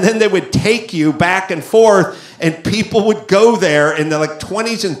 and then they would take you back and forth, and people would go there in the like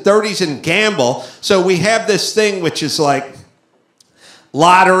 20s and 30s and gamble. So we have this thing which is like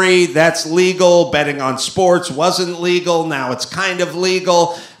lottery, that's legal. Betting on sports wasn't legal. Now it's kind of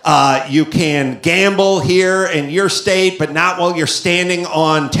legal. You can gamble here in your state, but not while you're standing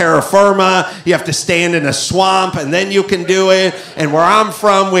on terra firma. You have to stand in a swamp, and then you can do it. And where I'm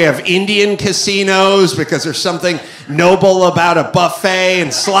from, we have Indian casinos because there's something noble about a buffet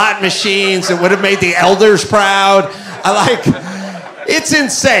and slot machines that would have made the elders proud. It's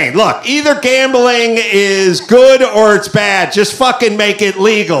insane. Look, either gambling is good or it's bad. Just fucking make it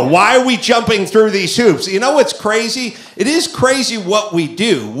legal. Why are we jumping through these hoops? You know what's crazy? It is crazy what we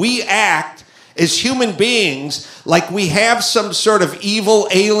do. We act as human beings like we have some sort of evil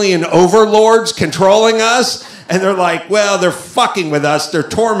alien overlords controlling us. And they're like, well, they're fucking with us. They're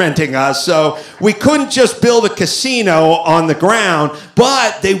tormenting us. So we couldn't just build a casino on the ground,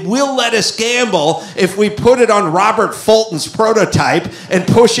 but they will let us gamble if we put it on Robert Fulton's prototype and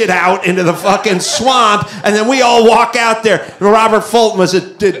push it out into the fucking swamp. And then we all walk out there. Robert Fulton was a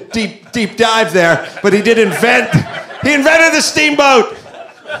deep dive there, but he invented the steamboat.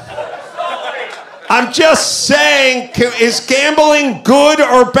 I'm just saying, is gambling good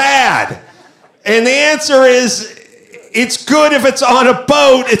or bad? And the answer is, it's good if it's on a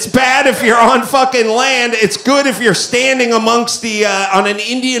boat. It's bad if you're on fucking land. It's good if you're standing amongst on an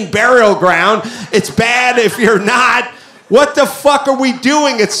Indian burial ground. It's bad if you're not. What the fuck are we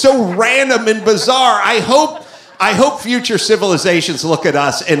doing? It's so random and bizarre. I hope future civilizations look at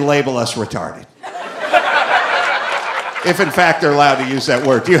us and label us retarded. If in fact they're allowed to use that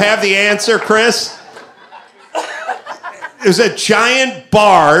word. Do you have the answer, Chris? It was a giant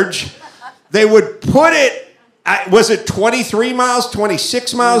barge. They would put it, was it 23 miles,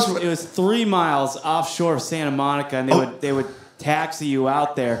 26 miles? It was 3 miles offshore of Santa Monica, and they would taxi you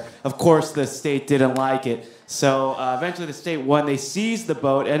out there. Of course, the state didn't like it. So eventually the state won. They seized the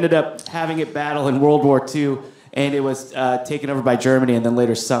boat, ended up having it battle in World War II, and it was taken over by Germany and then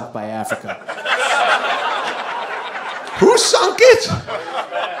later sunk by Africa. Who sunk it?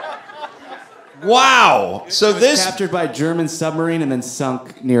 Wow. So it was captured by a German submarine and then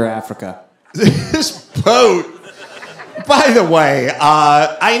sunk near Africa. This boat, by the way,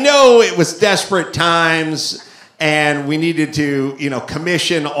 I know it was desperate times and we needed to,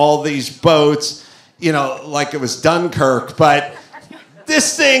 commission all these boats, like it was Dunkirk, but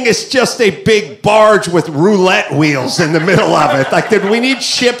this thing is just a big barge with roulette wheels in the middle of it. Like, did we need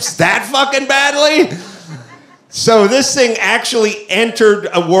ships that fucking badly? So this thing actually entered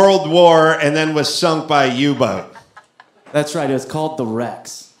a world war and then was sunk by a U-boat. That's right. It was called the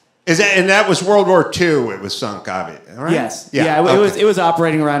Rex. And that was World War II. It was sunk, obviously. Right? Yes. Yeah. It was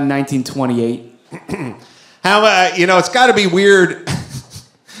operating around 1928. How it's got to be weird.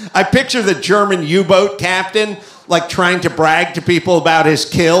 I picture the German U-boat captain like trying to brag to people about his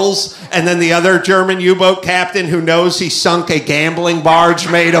kills, and then the other German U-boat captain who knows he sunk a gambling barge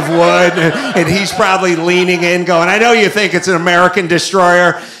made of wood, and he's probably leaning in going, I know you think it's an American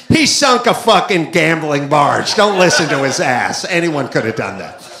destroyer. He sunk a fucking gambling barge. Don't listen to his ass. Anyone could have done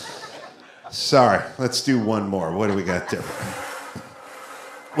that. Sorry, let's do one more. What do we got there?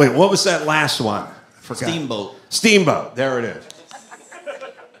 Wait, what was that last one? I forgot. Steamboat. Steamboat, there it is.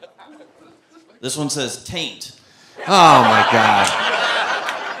 This one says taint. Oh my God.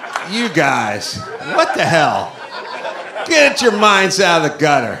 You guys, what the hell? Get your minds out of the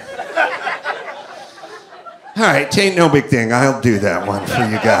gutter. All right, taint no big thing. I'll do that one for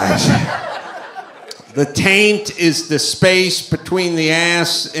you guys. The taint is the space between the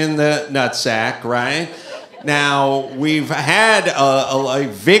ass and the nutsack, right? Now, we've had a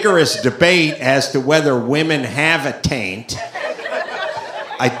vigorous debate as to whether women have a taint.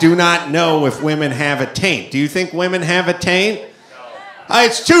 I do not know if women have a taint. Do you think women have a taint?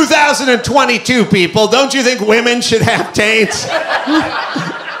 It's 2022, people. Don't you think women should have taints?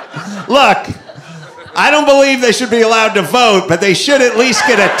 Look, I don't believe they should be allowed to vote, but they should at least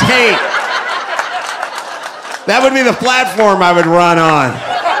get a taint. That would be the platform I would run on.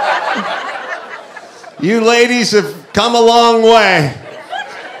 You ladies have come a long way.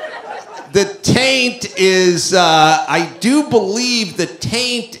 The taint is, I do believe the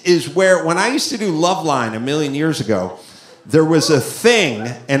taint is where, when I used to do Loveline a million years ago, there was a thing,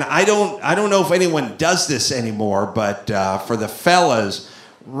 and I don't know if anyone does this anymore, but for the fellas,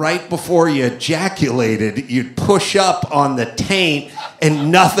 right before you ejaculated, you'd push up on the taint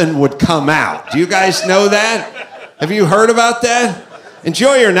and nothing would come out. Do you guys know that? Have you heard about that?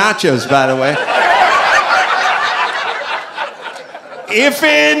 Enjoy your nachos, by the way. If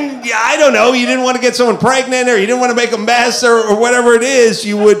I don't know, you didn't want to get someone pregnant or you didn't want to make a mess or whatever it is,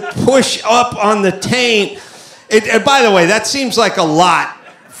 you would push up on the taint. And by the way, that seems like a lot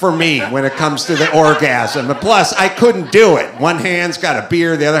for me when it comes to the orgasm. And plus, I couldn't do it. One hand's got a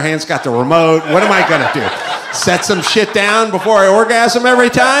beer, the other hand's got the remote. What am I going to do? Set some shit down before I orgasm every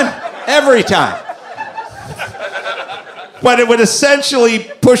time? Every time. But it would essentially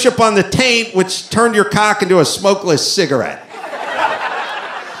push up on the taint, which turned your cock into a smokeless cigarette.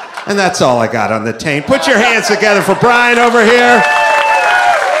 And that's all I got on the taint. Put your hands together for Bryan over here.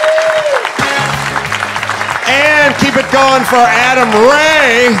 And keep it going for Adam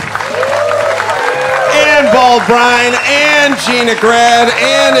Ray. And Bald Bryan. And Gina Grad.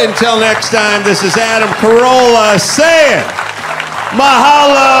 And until next time, this is Adam Carolla saying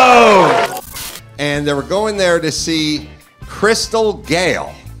mahalo. And they were going there to see Crystal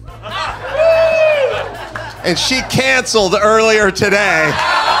Gale. And she canceled earlier today.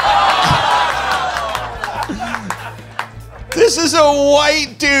 This is a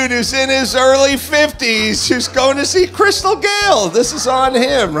white dude who's in his early 50s who's going to see Crystal Gale. This is on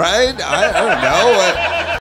him, right? I don't know.